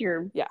correct? correct.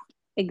 You're Yeah.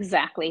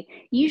 exactly.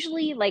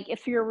 Usually, like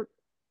if you're,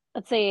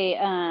 let's say,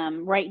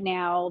 right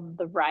now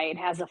the ride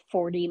has a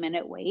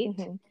 40-minute wait.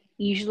 Mm-hmm.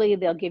 Usually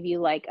they'll give you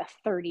like a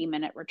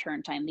 30-minute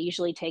return time. They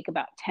usually take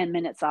about 10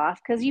 minutes off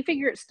because you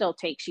figure it still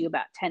takes you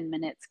about 10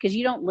 minutes because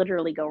you don't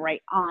literally go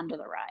right onto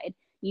the ride.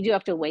 You do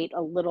have to wait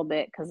a little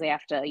bit because they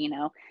have to,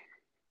 you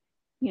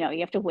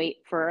have to wait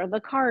for the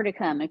car to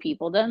come and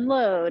people to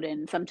unload.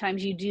 And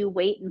sometimes you do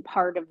wait in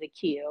part of the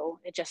queue.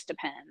 It just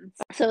depends.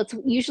 So it's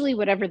usually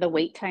whatever the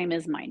wait time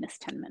is minus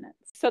 10 minutes.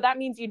 So that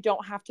means you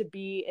don't have to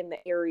be in the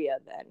area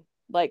then.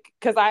 Like,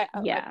 because I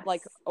Yes.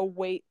 like a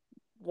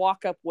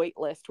walk up wait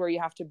list where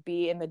you have to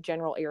be in the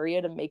general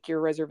area to make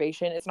your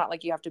reservation. It's not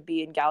like you have to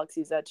be in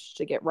Galaxy's Edge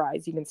to get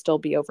rides. You can still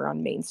be over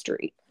on Main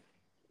Street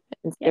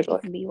and Yeah, schedule you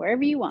it. can be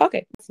wherever you want.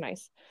 Okay, that's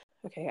nice.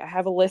 Okay, I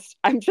have a list.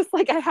 I'm just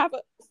like, I have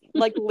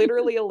like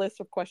literally a list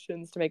of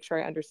questions to make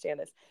sure I understand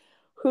this.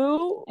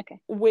 Okay.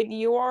 When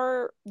you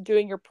are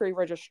doing your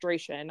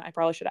pre-registration, I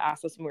probably should have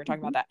asked this when we were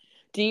talking about that.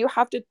 Do you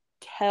have to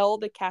tell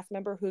the cast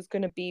member who's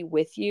going to be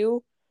with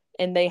you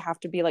and they have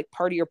to be like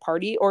part of your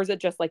party? Or is it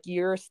just like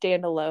you're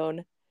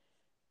standalone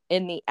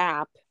in the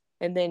app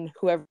and then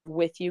whoever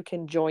with you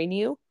can join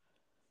you?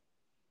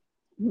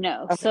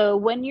 No. Okay. So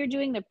when you're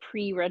doing the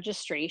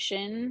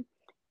pre-registration,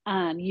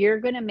 you're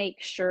going to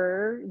make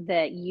sure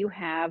that you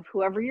have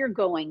whoever you're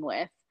going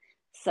with.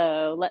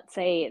 So let's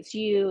say it's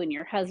you and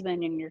your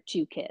husband and your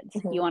two kids.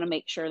 Mm-hmm. You want to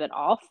make sure that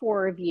all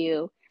four of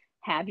you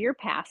have your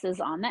passes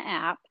on the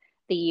app,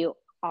 that you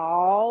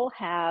all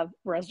have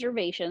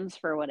reservations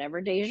for whatever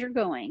days you're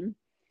going.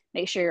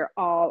 Make sure you're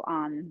all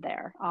on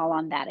there, all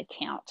on that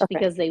account, Okay.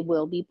 because they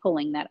will be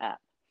pulling that up.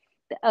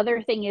 The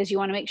other thing is you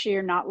want to make sure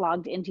you're not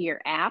logged into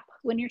your app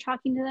when you're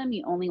talking to them.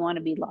 You only want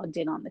to be logged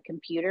in on the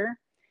computer.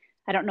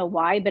 I don't know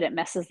why, but it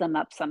messes them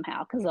up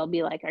somehow because they'll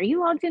be like, are you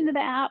logged into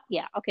the app?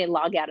 Yeah. Okay,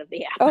 log out of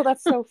the app. Oh,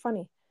 that's so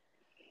funny.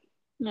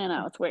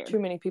 No, it's weird. Too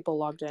many people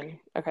logged in.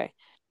 Okay.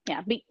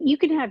 Yeah, but you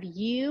can have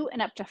you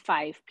and up to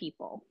 5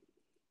 people.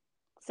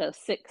 So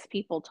 6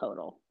 people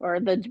total,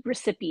 or the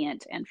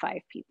recipient and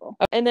 5 people.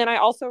 And then I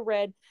also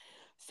read,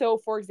 so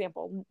for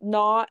example,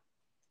 not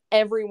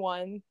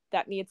everyone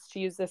that needs to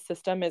use this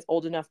system is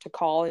old enough to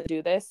call and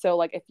do this. So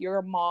like if you're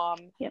a mom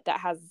that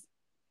has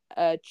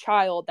a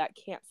child that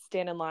can't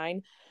stand in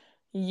line,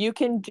 you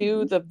can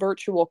do the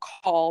virtual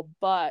call,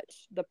 but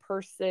the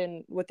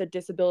person with a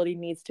disability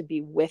needs to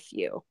be with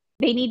you.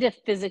 They need to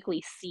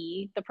physically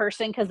see the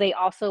person because they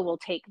also will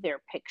take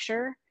their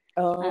picture.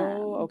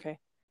 Oh, okay.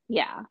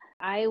 Yeah.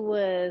 I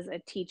was a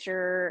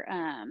teacher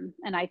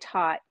and I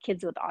taught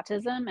kids with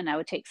autism, and I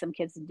would take some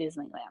kids to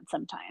Disneyland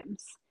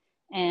sometimes.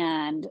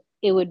 And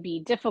it would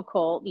be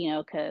difficult,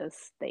 because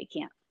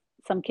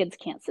some kids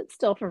can't sit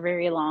still for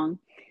very long,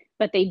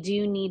 but they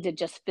do need to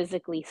just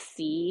physically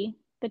see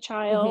the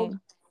child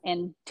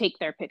and take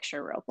their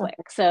picture real quick.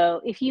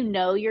 So if you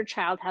know your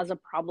child has a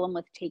problem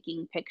with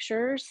taking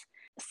pictures,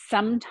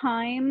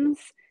 sometimes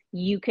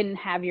you can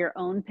have your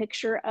own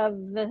picture of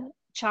the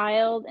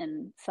child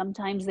and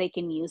sometimes they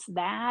can use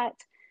that,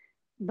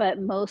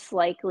 but most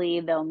likely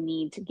they'll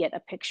need to get a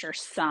picture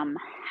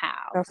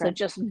somehow. So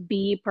just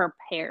be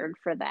prepared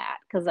for that,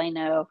 because I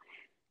know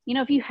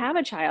if you have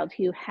a child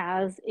who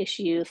has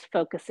issues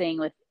focusing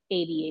with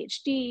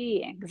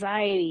ADHD,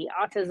 anxiety,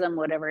 autism,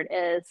 whatever it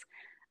is,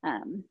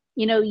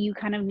 you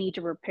kind of need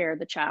to prepare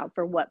the child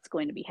for what's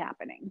going to be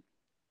happening.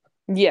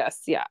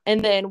 Yes, yeah.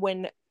 And then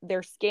when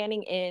they're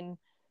scanning in,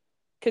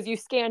 because you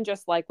scan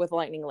just like with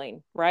Lightning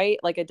Lane, right?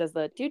 Like it does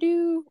the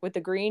doo-doo with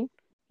the green.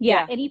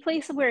 Yeah, any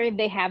place where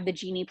they have the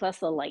Genie Plus,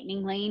 the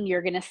Lightning Lane,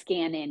 you're going to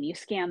scan in. You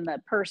scan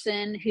the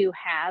person who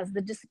has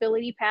the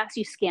disability pass,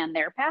 you scan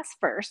their pass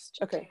first.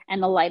 Okay.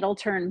 And the light will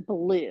turn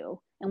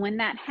blue. And when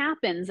that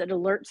happens, it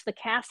alerts the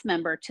cast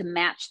member to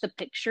match the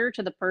picture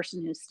to the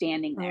person who's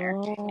standing there.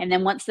 Oh. And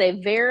then once they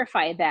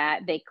verify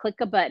that, they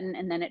click a button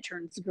and then it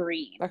turns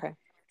green. Okay.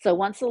 So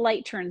once the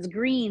light turns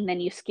green, then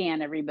you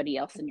scan everybody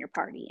else in your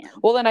party in.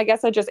 Well, then I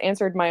guess I just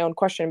answered my own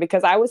question,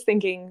 because I was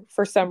thinking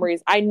for some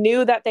reason, I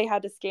knew that they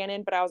had to scan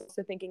in, but I was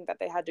also thinking that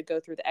they had to go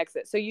through the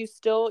exit. So you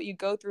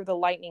go through the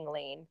Lightning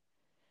Lane,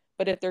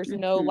 but if there's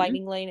no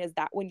Lightning Lane, is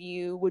that when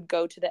you would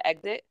go to the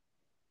exit?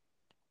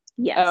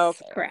 Yes,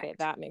 okay, correct. Okay,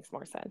 that makes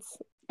more sense.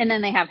 And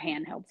then they have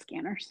handheld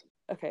scanners.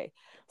 Okay,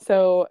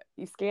 so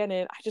you scan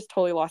in. I just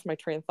totally lost my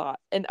train of thought.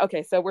 And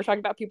okay, so we're talking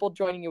about people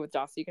joining you with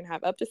DOS. So you can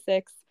have up to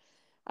 6.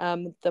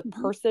 The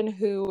person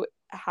who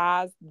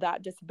has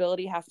that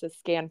disability has to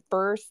scan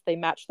first. They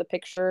match the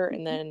picture,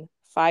 and then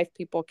 5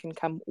 people can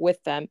come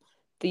with them.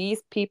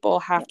 These people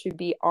have to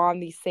be on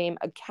the same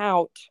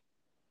account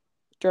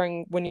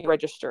when you're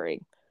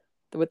registering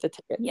with the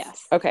tickets.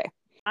 Yes. Okay.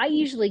 I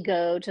usually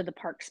go to the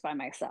parks by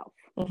myself,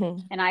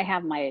 and I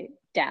have my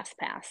DAS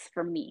pass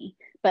for me.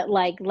 But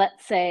like,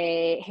 let's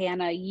say,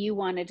 Hannah, you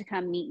wanted to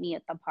come meet me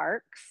at the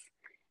parks.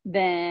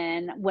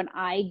 Then when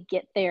I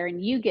get there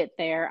and you get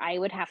there, I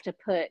would have to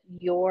put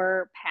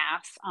your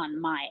pass on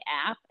my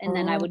app. And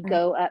then I would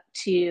go up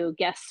to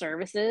guest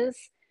services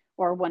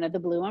or one of the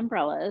blue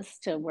umbrellas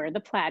to where the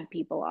plaid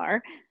people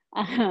are,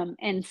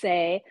 and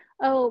say,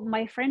 oh,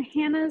 my friend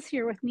Hannah's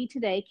here with me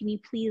today. Can you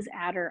please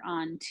add her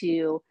on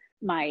to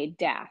my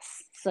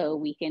DAS so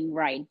we can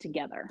ride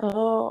together?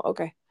 Oh,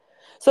 okay.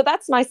 So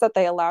that's nice that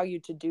they allow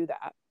you to do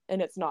that.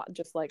 And it's not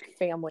just like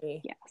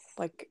family. Yes.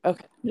 Like,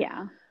 okay.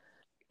 Yeah.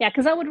 Yeah,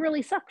 because that would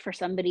really suck for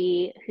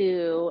somebody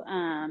who,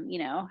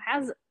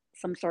 has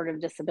some sort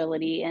of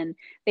disability and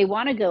they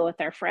want to go with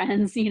their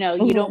friends. You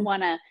don't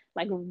want to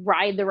like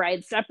ride the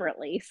ride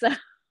separately. So.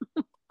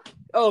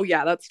 Oh,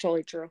 yeah, that's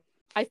totally true.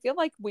 I feel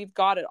like we've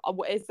got it.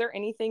 Is there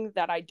anything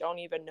that I don't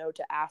even know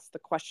to ask the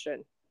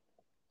question?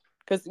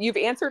 Because you've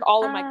answered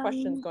all of my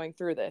questions going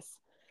through this.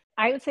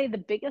 I would say the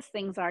biggest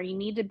things are you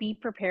need to be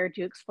prepared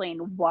to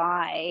explain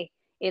why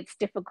it's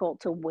difficult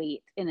to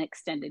wait in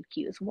extended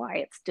queues, why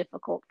it's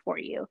difficult for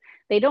you.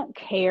 They don't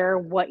care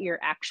what your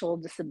actual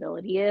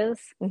disability is.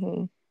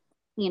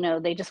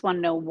 They just want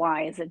to know,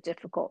 why is it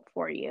difficult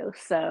for you?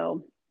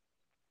 So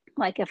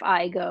like if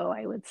I go,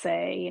 I would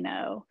say,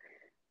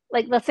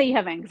 like, let's say you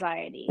have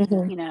anxiety,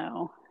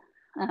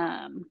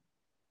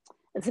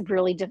 it's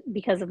really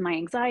because of my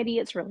anxiety,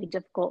 it's really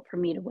difficult for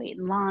me to wait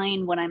in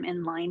line. When I'm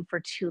in line for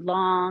too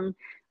long,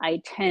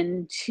 I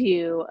tend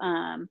to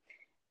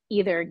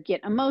either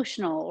get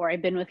emotional, or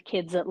I've been with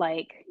kids that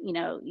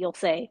you'll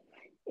say,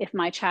 if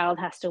my child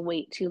has to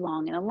wait too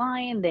long in a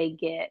line, they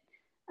get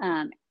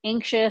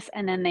anxious,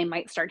 and then they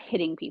might start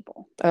hitting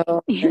people,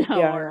 or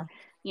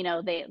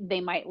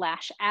they might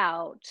lash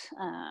out,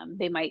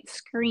 they might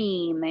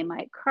scream, they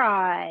might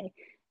cry,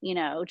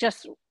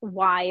 just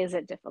why is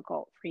it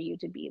difficult for you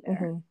to be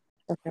there?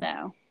 Okay.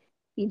 So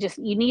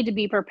you need to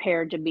be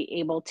prepared to be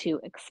able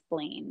to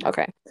explain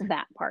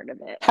that part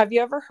of it. Have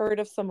you ever heard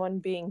of someone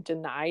being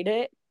denied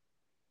it?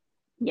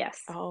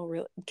 Yes. Oh,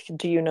 really?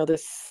 Do you know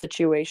this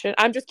situation?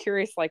 I'm just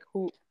curious, like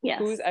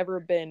who's ever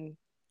been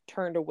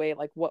turned away?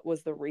 Like, what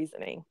was the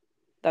reasoning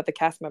that the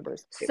cast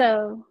members do?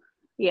 So,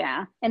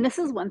 yeah. And this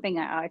is one thing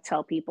I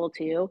tell people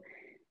too.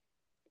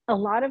 A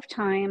lot of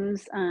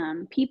times,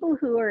 people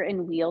who are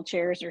in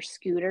wheelchairs or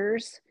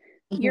scooters,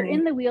 you're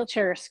in the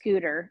wheelchair or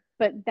scooter,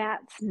 but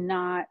that's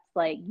not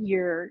like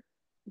your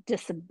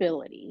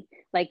disability.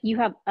 Like, you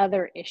have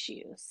other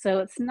issues. So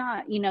it's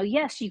not,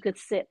 yes, you could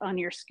sit on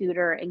your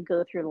scooter and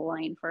go through the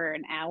line for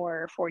an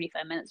hour,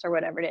 45 minutes, or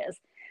whatever it is.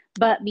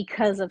 But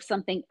because of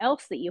something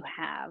else that you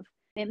have,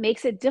 it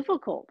makes it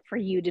difficult for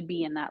you to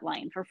be in that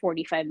line for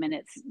 45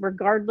 minutes,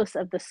 regardless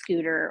of the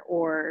scooter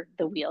or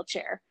the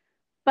wheelchair.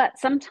 But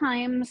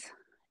sometimes,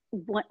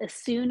 as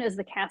soon as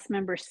the cast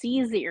member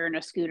sees that you're in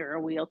a scooter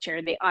or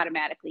wheelchair, they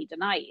automatically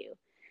deny you.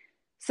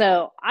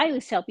 So I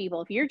always tell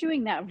people, if you're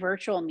doing that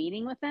virtual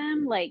meeting with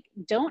them, like,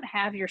 don't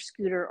have your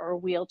scooter or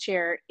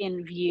wheelchair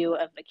in view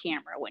of the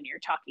camera when you're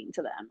talking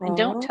to them. And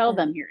don't tell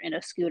them you're in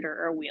a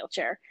scooter or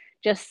wheelchair.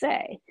 Just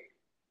say,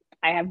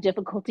 I have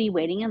difficulty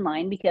waiting in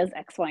line because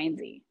X, Y, and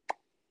Z.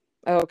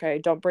 Okay.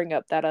 Don't bring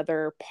up that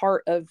other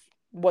part of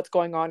what's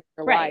going on in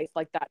your life.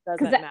 Like, that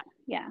doesn't matter.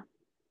 Yeah.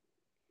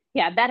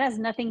 Yeah, that has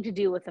nothing to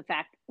do with the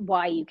fact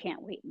why you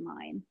can't wait in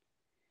line.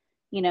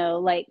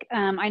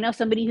 I know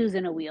somebody who's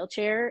in a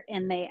wheelchair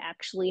and they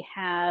actually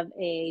have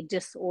a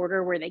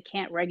disorder where they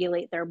can't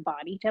regulate their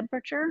body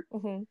temperature.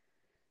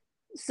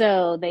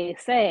 So they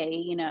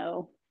say,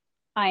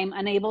 I'm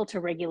unable to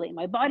regulate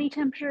my body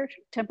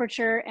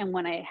temperature, and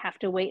when I have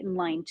to wait in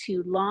line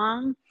too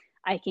long,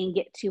 I can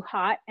get too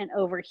hot and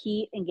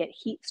overheat and get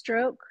heat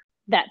stroke,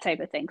 that type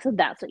of thing. So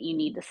that's what you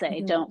need to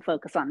say. Mhm. Don't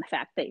focus on the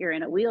fact that you're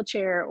in a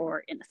wheelchair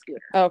or in a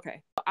scooter.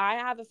 Okay. I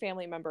have a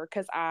family member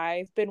because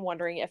I've been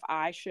wondering if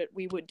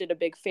did a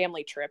big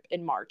family trip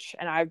in March,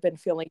 and I've been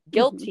feeling Mhm.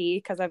 guilty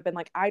because I've been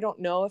like, I don't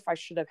know if I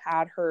should have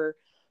had her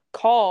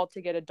call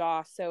to get a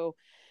DOS. So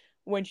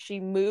when she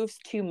moves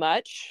too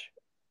much,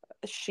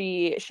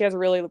 she has a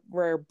really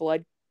rare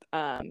blood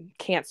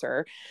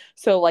cancer,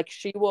 so like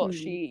Mhm.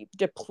 she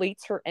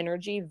depletes her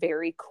energy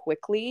very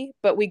quickly.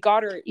 But we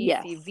got her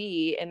Yes.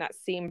 ECV and that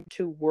seemed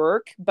to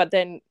work, but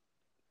then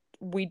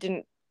we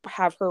didn't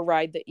have her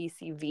ride the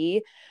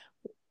ECV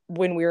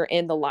when we were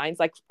in the lines.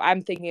 Like,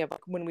 I'm thinking of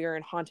like when we were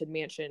in Haunted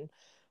Mansion,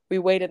 we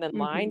waited in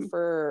line Mhm.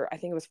 for, I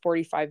think it was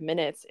 45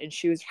 minutes, and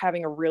she was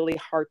having a really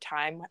hard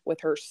time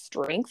with her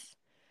strength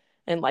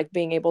and like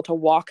being able to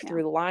walk Yeah.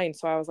 through the line.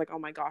 So I was like, oh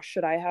my gosh,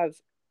 should I have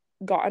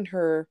gotten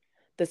her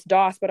this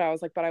DOS? But I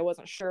was like, but I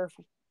wasn't sure if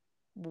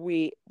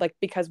we like,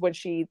 because when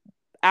she,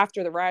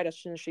 after the ride, as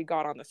soon as she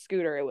got on the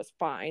scooter, it was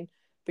fine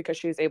because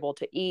she was able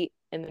to eat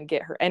and then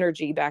get her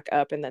energy back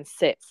up and then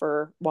sit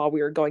for while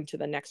we were going to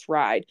the next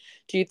ride.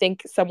 Do you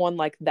think someone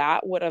like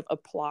that would have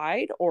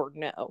applied or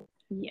no?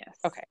 Yes.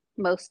 Okay.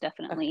 Most Okay.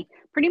 definitely.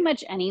 Pretty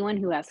much anyone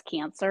who has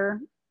cancer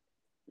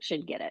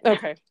should get it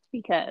Okay.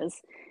 because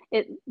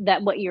it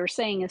that what you're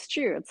saying is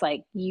true. It's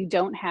like you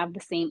don't have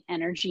the same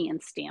energy and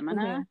Mm-hmm.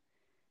 stamina,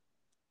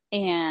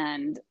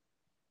 and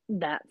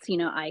that's,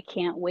 I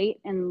can't wait,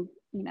 and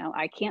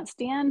I can't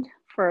stand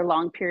for a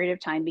long period of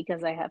time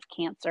because I have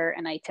cancer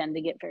and I tend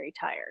to get very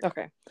tired.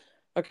 Okay.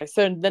 Okay.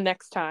 So the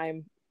next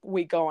time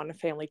we go on a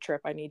family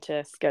trip, I need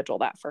to schedule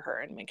that for her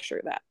and make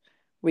sure that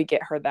we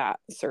get her that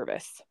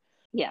service.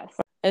 Yes.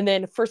 And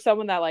then for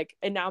someone that like,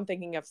 and now I'm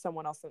thinking of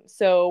someone else.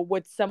 So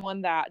would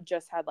someone that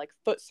just had like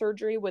foot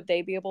surgery, would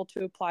they be able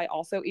to apply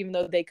also, even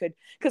though they could?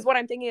 Because what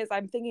I'm thinking is,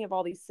 I'm thinking of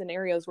all these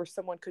scenarios where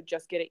someone could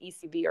just get an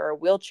ECV or a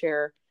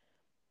wheelchair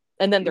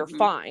and then they're Hmm.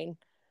 fine.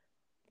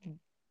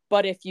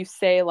 But if you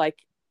say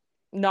like,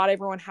 not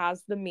everyone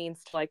has the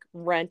means to like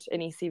rent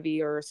an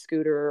ECV or a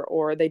scooter,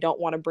 or they don't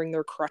want to bring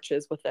their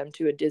crutches with them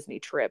to a Disney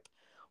trip,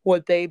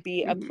 would they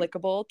be Hmm.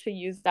 applicable to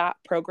use that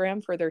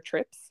program for their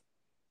trips?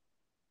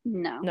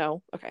 No,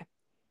 No. Okay.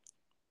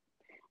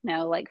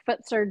 no, like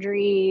foot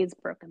surgeries,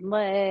 broken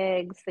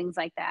legs, things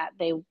like that.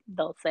 They'll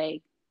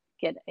say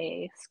get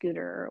a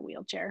scooter or a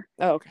wheelchair.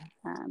 Oh, okay.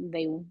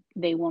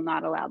 They will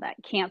not allow that.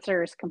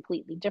 Cancer is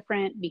completely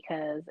different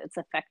because it's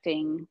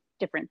affecting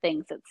different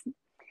things.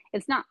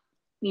 It's not,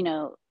 you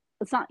know,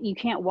 it's not, you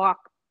can't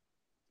walk,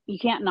 you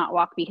can't not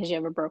walk because you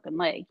have a broken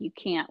leg. You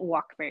can't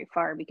walk very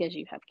far because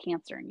you have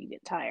cancer and you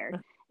get tired.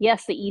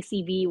 Yes, the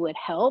ECV would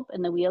help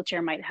and the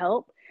wheelchair might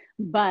help,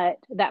 but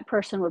that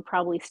person would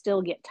probably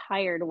still get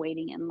tired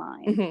waiting in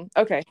line,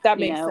 Mm-hmm. Okay, that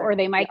makes sense. or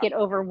they might Yeah. get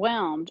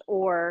overwhelmed,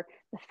 or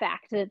the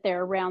fact that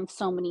they're around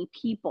so many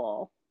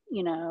people,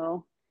 you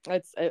know.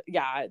 It's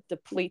yeah, it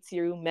depletes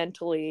you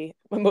mentally,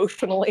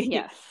 emotionally.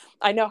 Yes,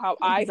 I know how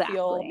I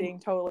feel exactly. being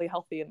totally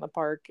healthy in the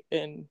park,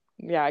 and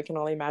yeah, I can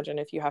only imagine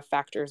if you have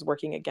factors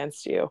working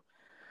against you,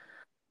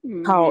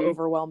 how Hmm.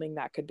 overwhelming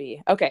that could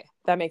be. Okay,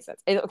 that makes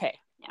sense. Okay,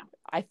 Yeah.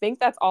 I think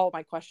that's all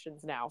my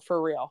questions now,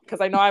 for real, because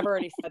I know I've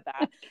already said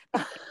that.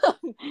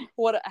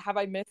 What have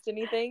I missed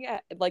anything?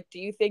 Like, do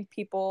you think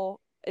people?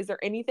 Is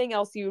there anything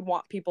else you would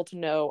want people to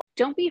know?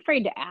 Don't be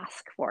afraid to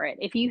ask for it.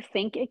 If you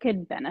think it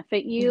could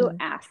benefit you, Mm-hmm.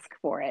 ask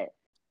for it.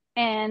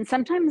 And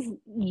sometimes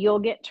you'll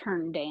get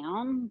turned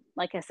down.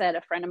 Like I said,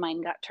 a friend of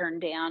mine got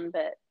turned down,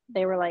 but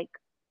they were like,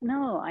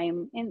 "No,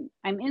 I'm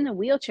in a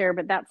wheelchair,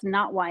 but that's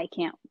not why I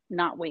can't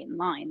not wait in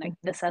line. Like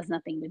Mm-hmm. this has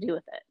nothing to do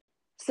with it."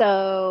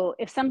 So,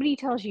 if somebody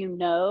tells you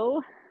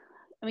no,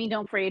 I mean,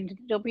 don't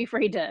be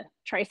afraid to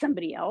try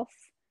somebody else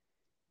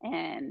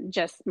and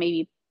just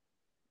maybe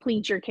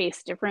plead your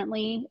case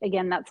differently.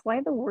 Again, that's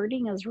why the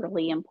wording is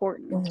really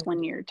important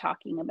when you're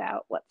talking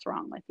about what's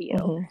wrong with you.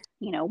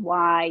 Mm-hmm.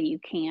 Why you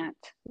can't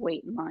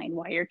wait in line,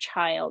 why your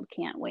child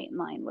can't wait in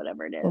line,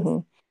 whatever it is.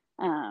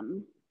 Mm-hmm.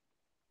 Um,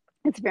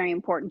 it's very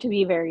important to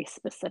be very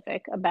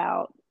specific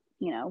about,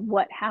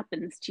 what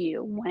happens to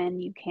you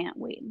when you can't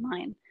wait in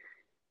line.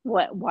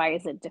 Why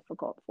is it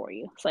difficult for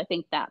you? So I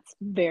think that's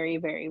very,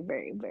 very,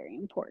 very, very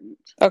important.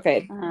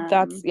 Okay,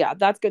 Um,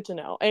 that's good to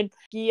know. And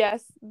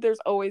yes, there's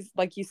always,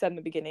 like you said in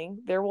the beginning,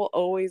 there will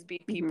always be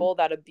mhm, people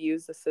that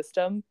abuse the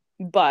system,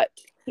 but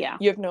yeah,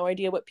 you have no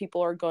idea what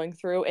people are going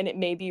through, and it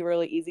may be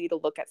really easy to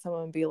look at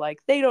someone and be like,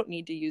 they don't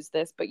need to use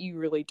this, but you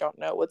really don't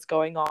know what's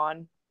going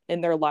on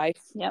in their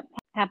life. yep.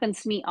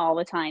 Happens to me all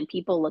the time.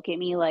 People look at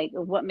me like,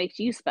 what makes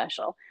you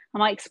special?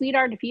 I'm like,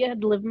 sweetheart, if you had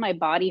to live in my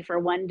body for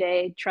one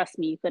day, trust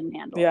me, you couldn't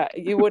handle Yeah,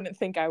 it. you wouldn't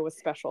think I was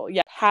special.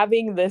 Yeah,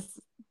 having this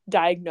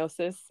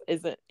diagnosis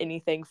isn't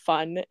anything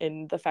fun,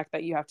 and the fact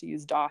that you have to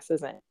use DOS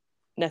isn't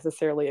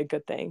necessarily a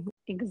good thing.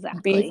 Be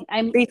Exactly.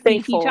 be If you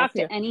thankful. talk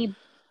Yeah. to any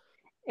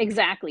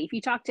Exactly. If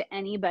you talk to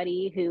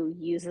anybody who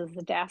uses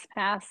the DAS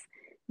pass,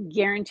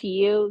 guarantee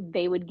you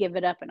they would give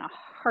it up in a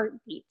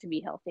heartbeat to be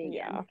healthy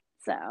again. Yeah.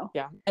 So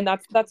yeah. And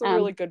that's a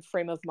really good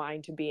frame of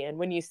mind to be in.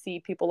 When you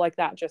see people like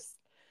that, just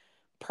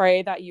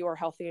pray that you are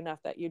healthy enough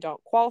that you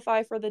don't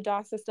qualify for the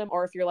DOS system.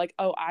 Or if you're like,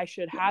 oh, I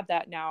should have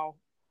that now.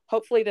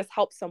 Hopefully this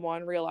helps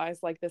someone realize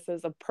like this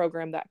is a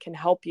program that can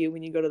help you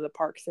when you go to the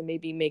parks and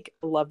maybe make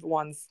a loved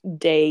one's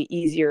day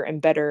easier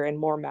and better and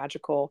more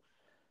magical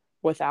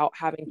without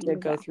having to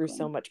go through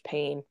so much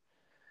pain.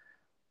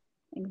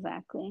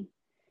 Exactly.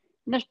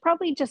 And there's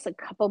probably just a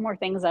couple more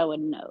things I would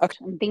note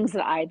and things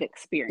that I've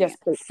experienced.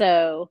 Yes,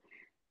 so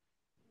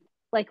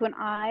like when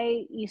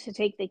I used to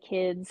take the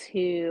kids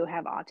who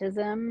have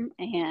autism,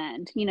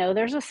 and, you know,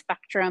 there's a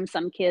spectrum.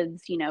 Some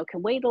kids, you know,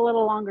 can wait a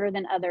little longer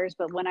than others.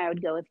 But when I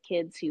would go with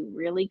kids who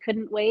really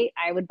couldn't wait,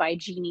 I would buy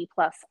Genie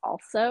Plus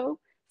also.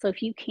 So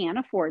if you can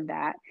afford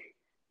that,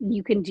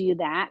 you can do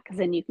that, because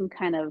then you can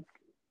kind of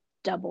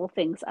double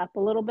things up a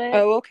little bit.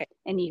 Oh, okay.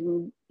 And you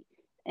can,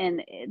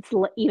 and it's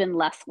even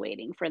less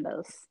waiting for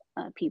those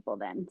people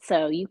then.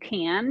 So you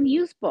can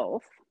use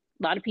both.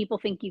 A lot of people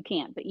think you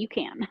can't, but you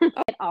can.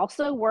 It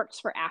also works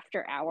for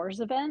after hours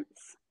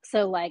events.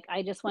 So like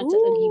I just went to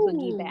Oogie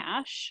Boogie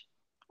Bash.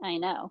 I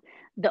know.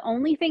 The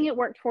only thing it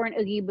worked for in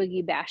Oogie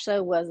Boogie Bash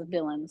though was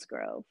Villains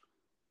Grove,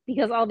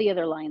 because all the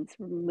other lines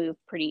move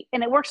pretty,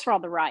 and it works for all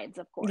the rides,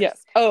 of course.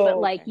 Yes. Oh, but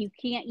like you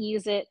can't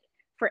use it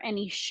for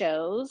any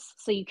shows.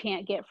 So you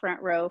can't get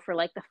front row for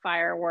like the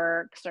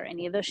fireworks or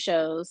any of the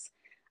shows.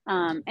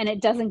 And it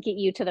doesn't get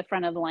you to the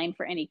front of the line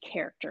for any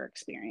character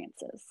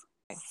experiences.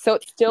 So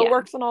it still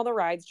works on all the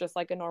rides, just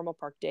like a normal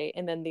park day.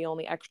 And then the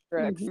only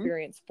extra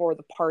experience for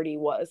the party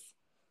was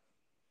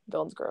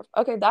Villains Grove.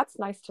 Okay, that's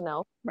nice to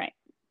know. Right.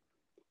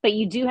 But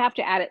you do have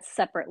to add it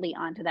separately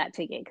onto that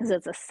ticket, because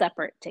it's a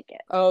separate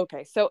ticket.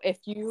 Okay, so if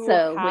you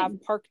have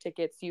park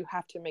tickets, you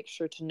have to make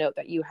sure to note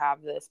that you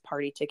have this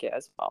party ticket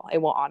as well. It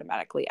won't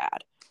automatically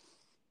add.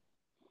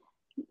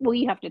 Well,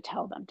 you have to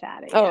tell them to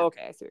add it. Oh,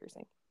 okay. I see what you're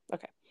saying.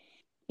 Okay.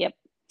 Yep.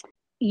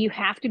 You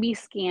have to be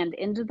scanned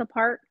into the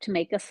park to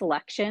make a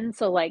selection.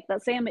 So like,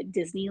 let's say I'm at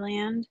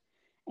Disneyland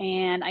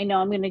and I know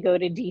I'm going to go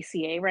to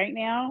DCA right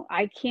now.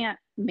 I can't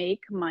make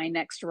my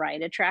next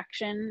ride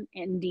attraction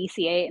in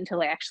DCA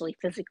until I actually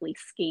physically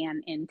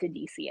scan into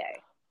DCA.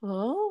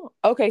 Oh,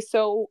 okay.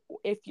 So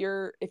if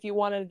you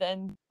want to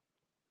then,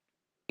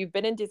 you've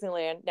been in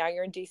Disneyland, now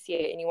you're in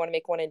DCA and you want to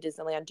make one in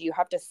Disneyland, do you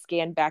have to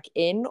scan back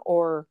in,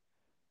 or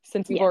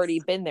since you've already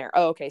been there?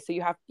 Oh, okay. So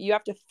you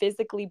have to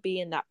physically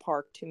be in that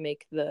park to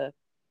make the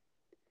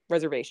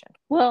reservation.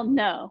 Well,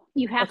 no,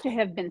 you have to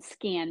have been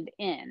scanned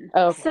in.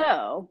 Okay.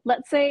 So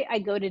let's say I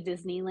go to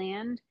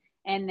Disneyland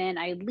and then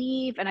I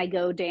leave and I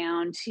go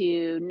down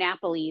to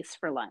Napoli's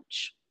for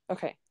lunch.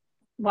 Okay.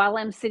 While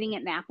I'm sitting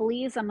at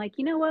Napoli's, I'm like,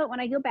 you know what? When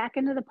I go back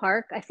into the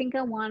park, I think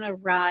I want to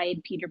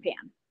ride Peter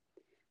Pan.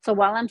 So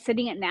while I'm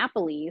sitting at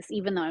Napoli's,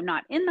 even though I'm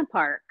not in the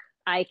park,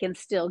 I can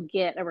still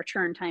get a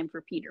return time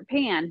for Peter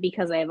Pan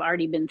because I have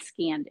already been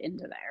scanned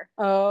into there.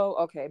 Oh,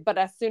 okay. But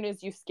as soon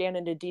as you scan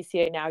into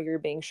DCA, now you're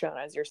being shown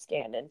as you're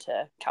scanned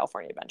into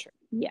California Adventure.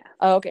 Yeah.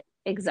 Oh, okay.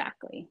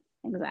 Exactly.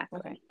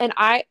 Okay. And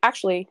I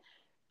actually,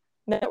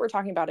 now that we're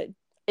talking about it,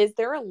 is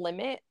there a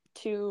limit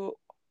to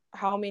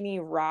how many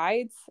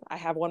rides? I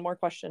have one more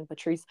question,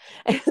 Patrice.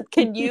 Is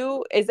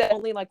it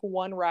only like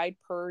one ride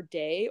per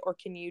day, or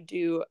can you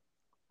do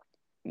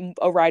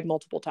a ride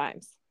multiple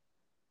times?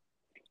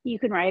 You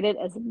can ride it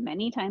as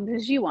many times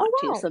as you want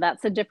to. So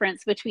that's the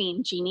difference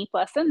between Genie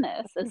Plus and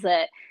this, is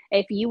that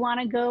if you want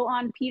to go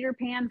on Peter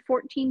Pan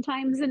 14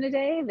 times in a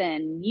day,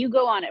 then you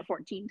go on it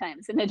 14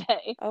 times in a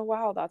day. Oh,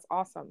 wow. That's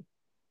awesome.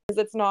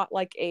 Because it's not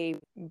like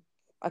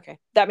okay,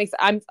 that makes,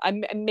 I'm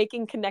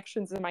making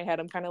connections in my head.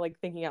 I'm kind of like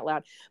thinking out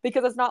loud,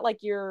 because it's not like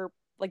you're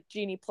like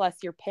Genie Plus,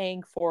 you're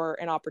paying for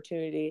an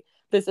opportunity.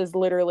 This is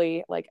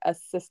literally like a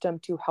system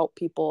to help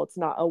people. It's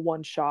not a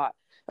one shot.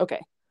 Okay.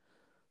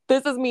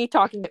 This is me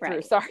talking it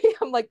through. Sorry.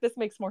 I'm like, this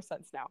makes more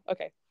sense now.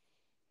 Okay.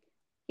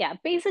 Yeah.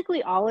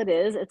 Basically all it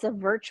is, it's a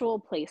virtual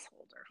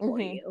placeholder for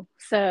you.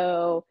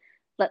 So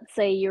let's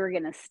say you're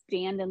going to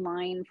stand in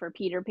line for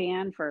Peter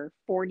Pan for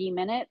 40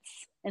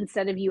 minutes.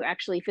 Instead of you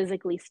actually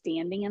physically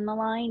standing in the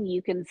line,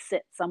 you can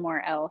sit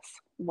somewhere else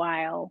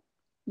while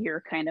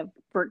you're kind of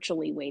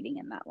virtually waiting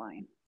in that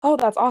line. Oh,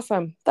 that's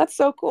awesome. That's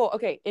so cool.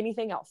 Okay.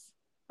 Anything else?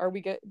 Are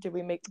we good? Did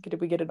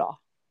we get it all?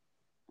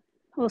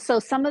 Well, so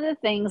some of the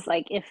things,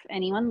 like if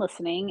anyone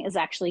listening is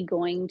actually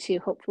going to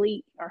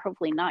hopefully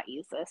not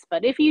use this,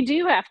 but if you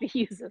do have to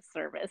use this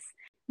service,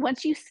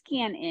 once you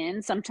scan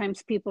in,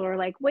 sometimes people are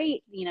like,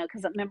 wait,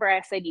 because remember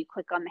I said you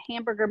click on the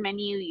hamburger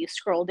menu, you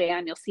scroll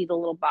down, you'll see the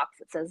little box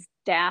that says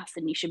DAS,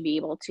 and you should be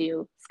able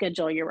to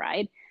schedule your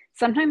ride.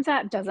 Sometimes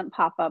that doesn't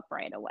pop up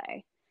right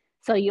away.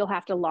 So you'll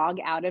have to log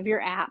out of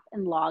your app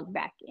and log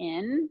back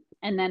in,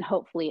 and then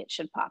hopefully it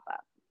should pop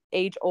up.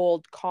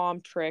 Age-old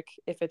comm trick.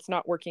 If it's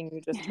not working,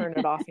 you just turn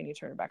it off and you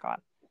turn it back on.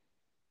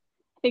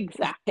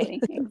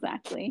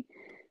 Exactly.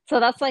 So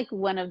that's like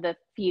one of the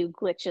few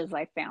glitches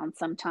I found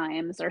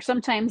sometimes. Or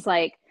sometimes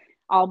like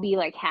I'll be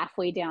like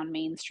halfway down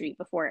Main Street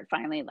before it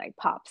finally like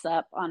pops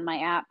up on my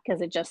app,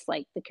 because it just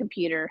like the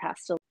computer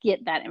has to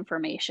get that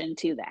information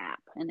to the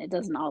app, and it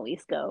doesn't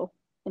always go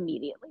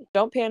immediately.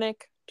 Don't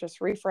panic. Just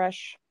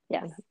refresh.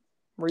 Yes. And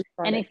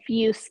restart And it. if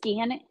you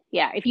scan it,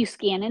 if you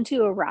scan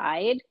into a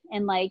ride,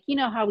 and like, you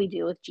know how we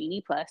do with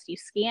Genie Plus, you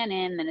scan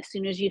in, then as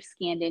soon as you've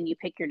scanned in, you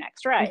pick your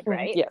next ride,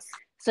 right? Yes.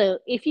 So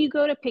if you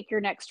go to pick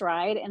your next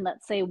ride, and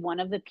let's say one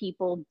of the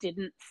people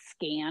didn't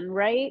scan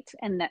right,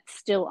 and that's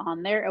still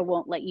on there, it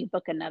won't let you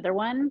book another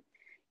one.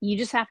 You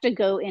just have to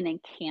go in and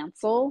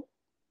cancel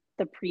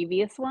the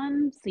previous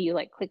one. So you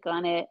like click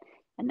on it,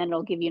 and then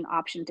it'll give you an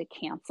option to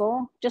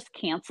cancel. Just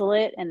cancel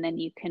it, and then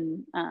you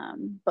can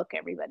book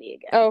everybody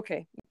again. Oh,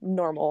 okay.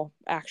 Normal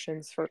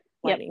actions for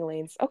lightning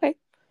lanes. Okay.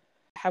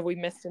 Have we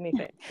missed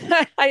anything?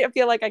 I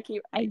feel like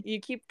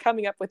you keep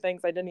coming up with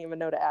things I didn't even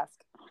know to ask.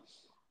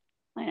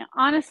 I know.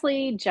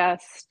 Honestly,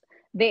 just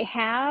they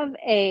have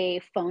a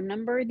phone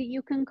number that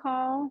you can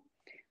call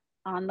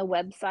on the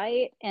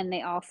website, and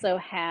they also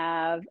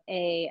have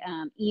a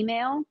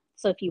email.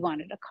 So if you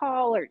wanted to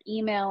call or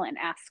email and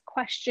ask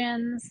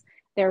questions,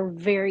 they're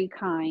very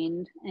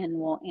kind and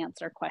will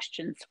answer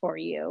questions for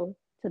you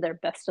to their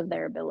best of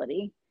their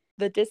ability.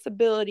 The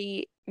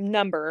disability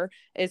number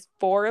is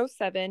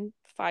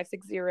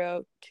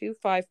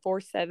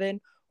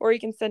 407-560-2547, or you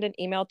can send an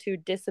email to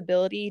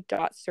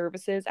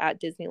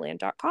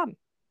disability.services@disneyland.com.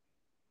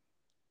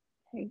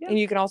 There you go. And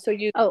you can also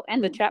use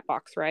the chat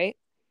box, right?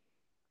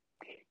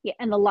 Yeah,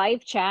 and the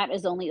live chat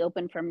is only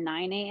open from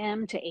 9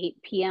 a.m. to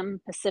 8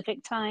 p.m.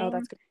 Pacific time. Oh,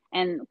 that's good.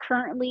 And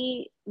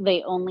currently,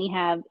 they only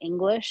have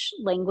English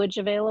language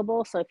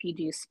available. So if you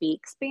do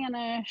speak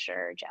Spanish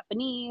or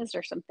Japanese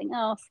or something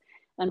else,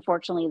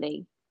 unfortunately,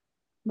 they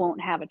won't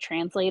have a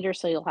translator.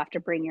 So you'll have to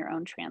bring your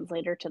own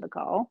translator to the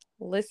call.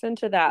 Listen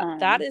to that.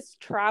 That is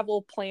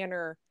travel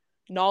planner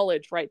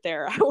knowledge right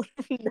there. I would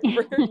have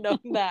never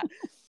known that.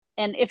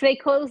 And if they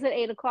close at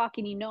 8 o'clock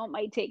and you know it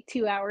might take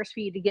 2 hours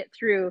for you to get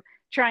through,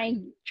 try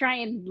and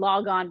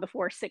log on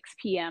before 6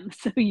 p.m.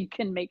 so you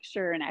can make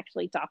sure and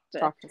actually talk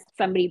to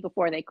somebody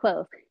before they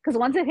close. Because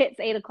once it hits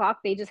 8 o'clock,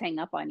 they just hang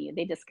up on you.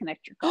 They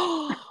disconnect your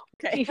call.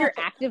 Okay. If you're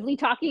actively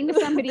talking to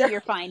somebody,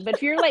 you're fine.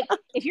 But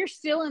if you're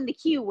still in the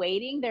queue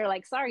waiting, they're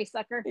like, sorry,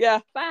 sucker. Yeah.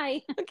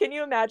 Bye. Can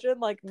you imagine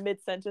like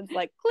mid-sentence,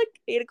 like click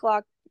 8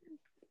 o'clock?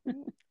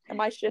 And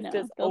my shift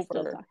is over.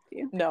 Still talk to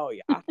you. No,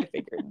 yeah, I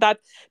figured that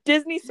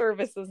Disney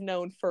service is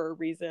known for a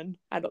reason.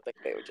 I don't think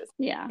they would just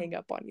hang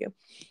up on you.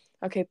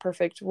 Okay,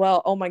 perfect.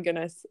 Well, oh my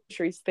goodness,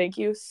 Patrice, thank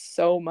you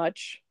so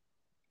much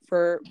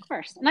for. Of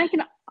course, and I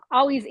can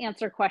always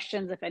answer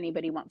questions if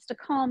anybody wants to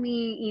call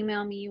me,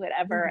 email me,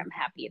 whatever. I'm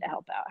happy to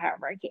help out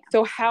however I can.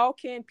 So, how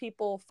can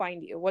people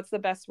find you? What's the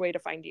best way to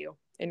find you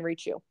and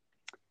reach you?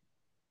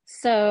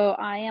 So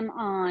I am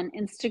on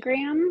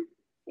Instagram.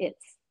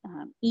 It's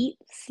Eat,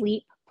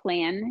 Sleep,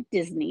 Plan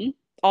Disney.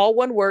 All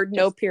one word,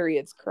 no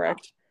periods,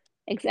 correct?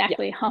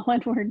 Exactly. Yeah. All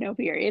one word, no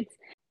periods.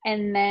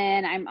 And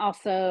then I'm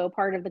also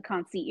part of the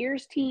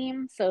concierge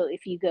team. So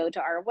if you go to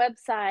our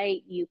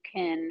website, you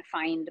can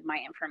find my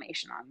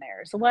information on there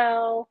as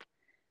well.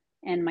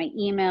 And my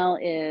email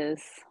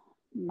is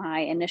my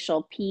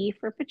initial P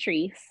for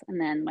Patrice, and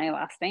then my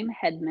last name,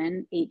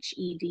 Hedman,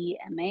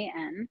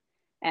 Hedman,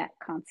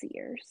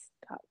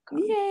 @concierge.com.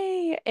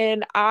 Yay.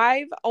 And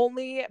I've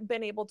only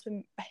been able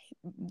to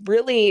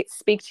really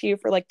speak to you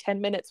for like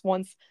 10 minutes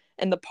once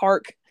in the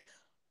park.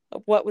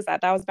 What was that?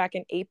 That was back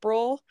in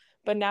April.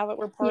 But now that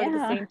we're part of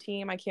the same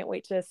team, I can't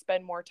wait to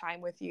spend more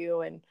time with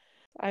you. And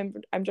I'm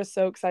just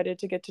so excited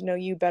to get to know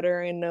you better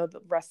and know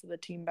the rest of the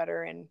team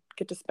better and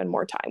get to spend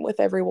more time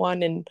with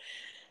everyone. And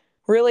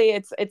really,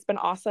 it's been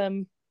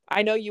awesome.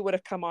 I know you would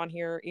have come on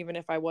here even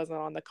if I wasn't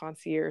on the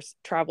concierge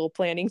travel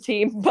planning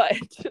team, but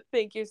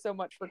thank you so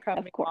much for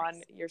coming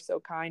on. You're so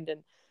kind,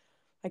 and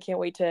I can't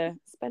wait to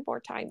spend more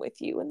time with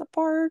you in the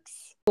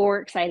parks. We're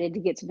excited to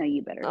get to know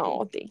you better.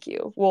 Oh, thank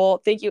you. Well,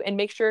 thank you. And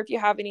make sure if you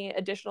have any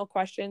additional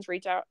questions,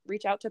 reach out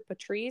to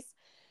Patrice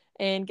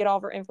and get all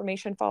of her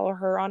information. Follow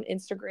her on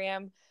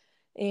Instagram.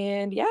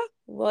 And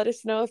let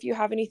us know if you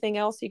have anything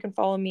else. You can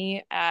follow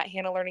me at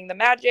Hannah Learning the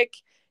Magic.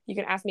 You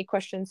can ask me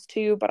questions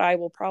too, but I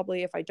will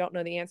probably, if I don't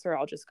know the answer,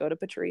 I'll just go to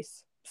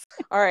Patrice.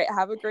 All right.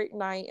 Have a great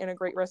night and a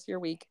great rest of your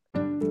week.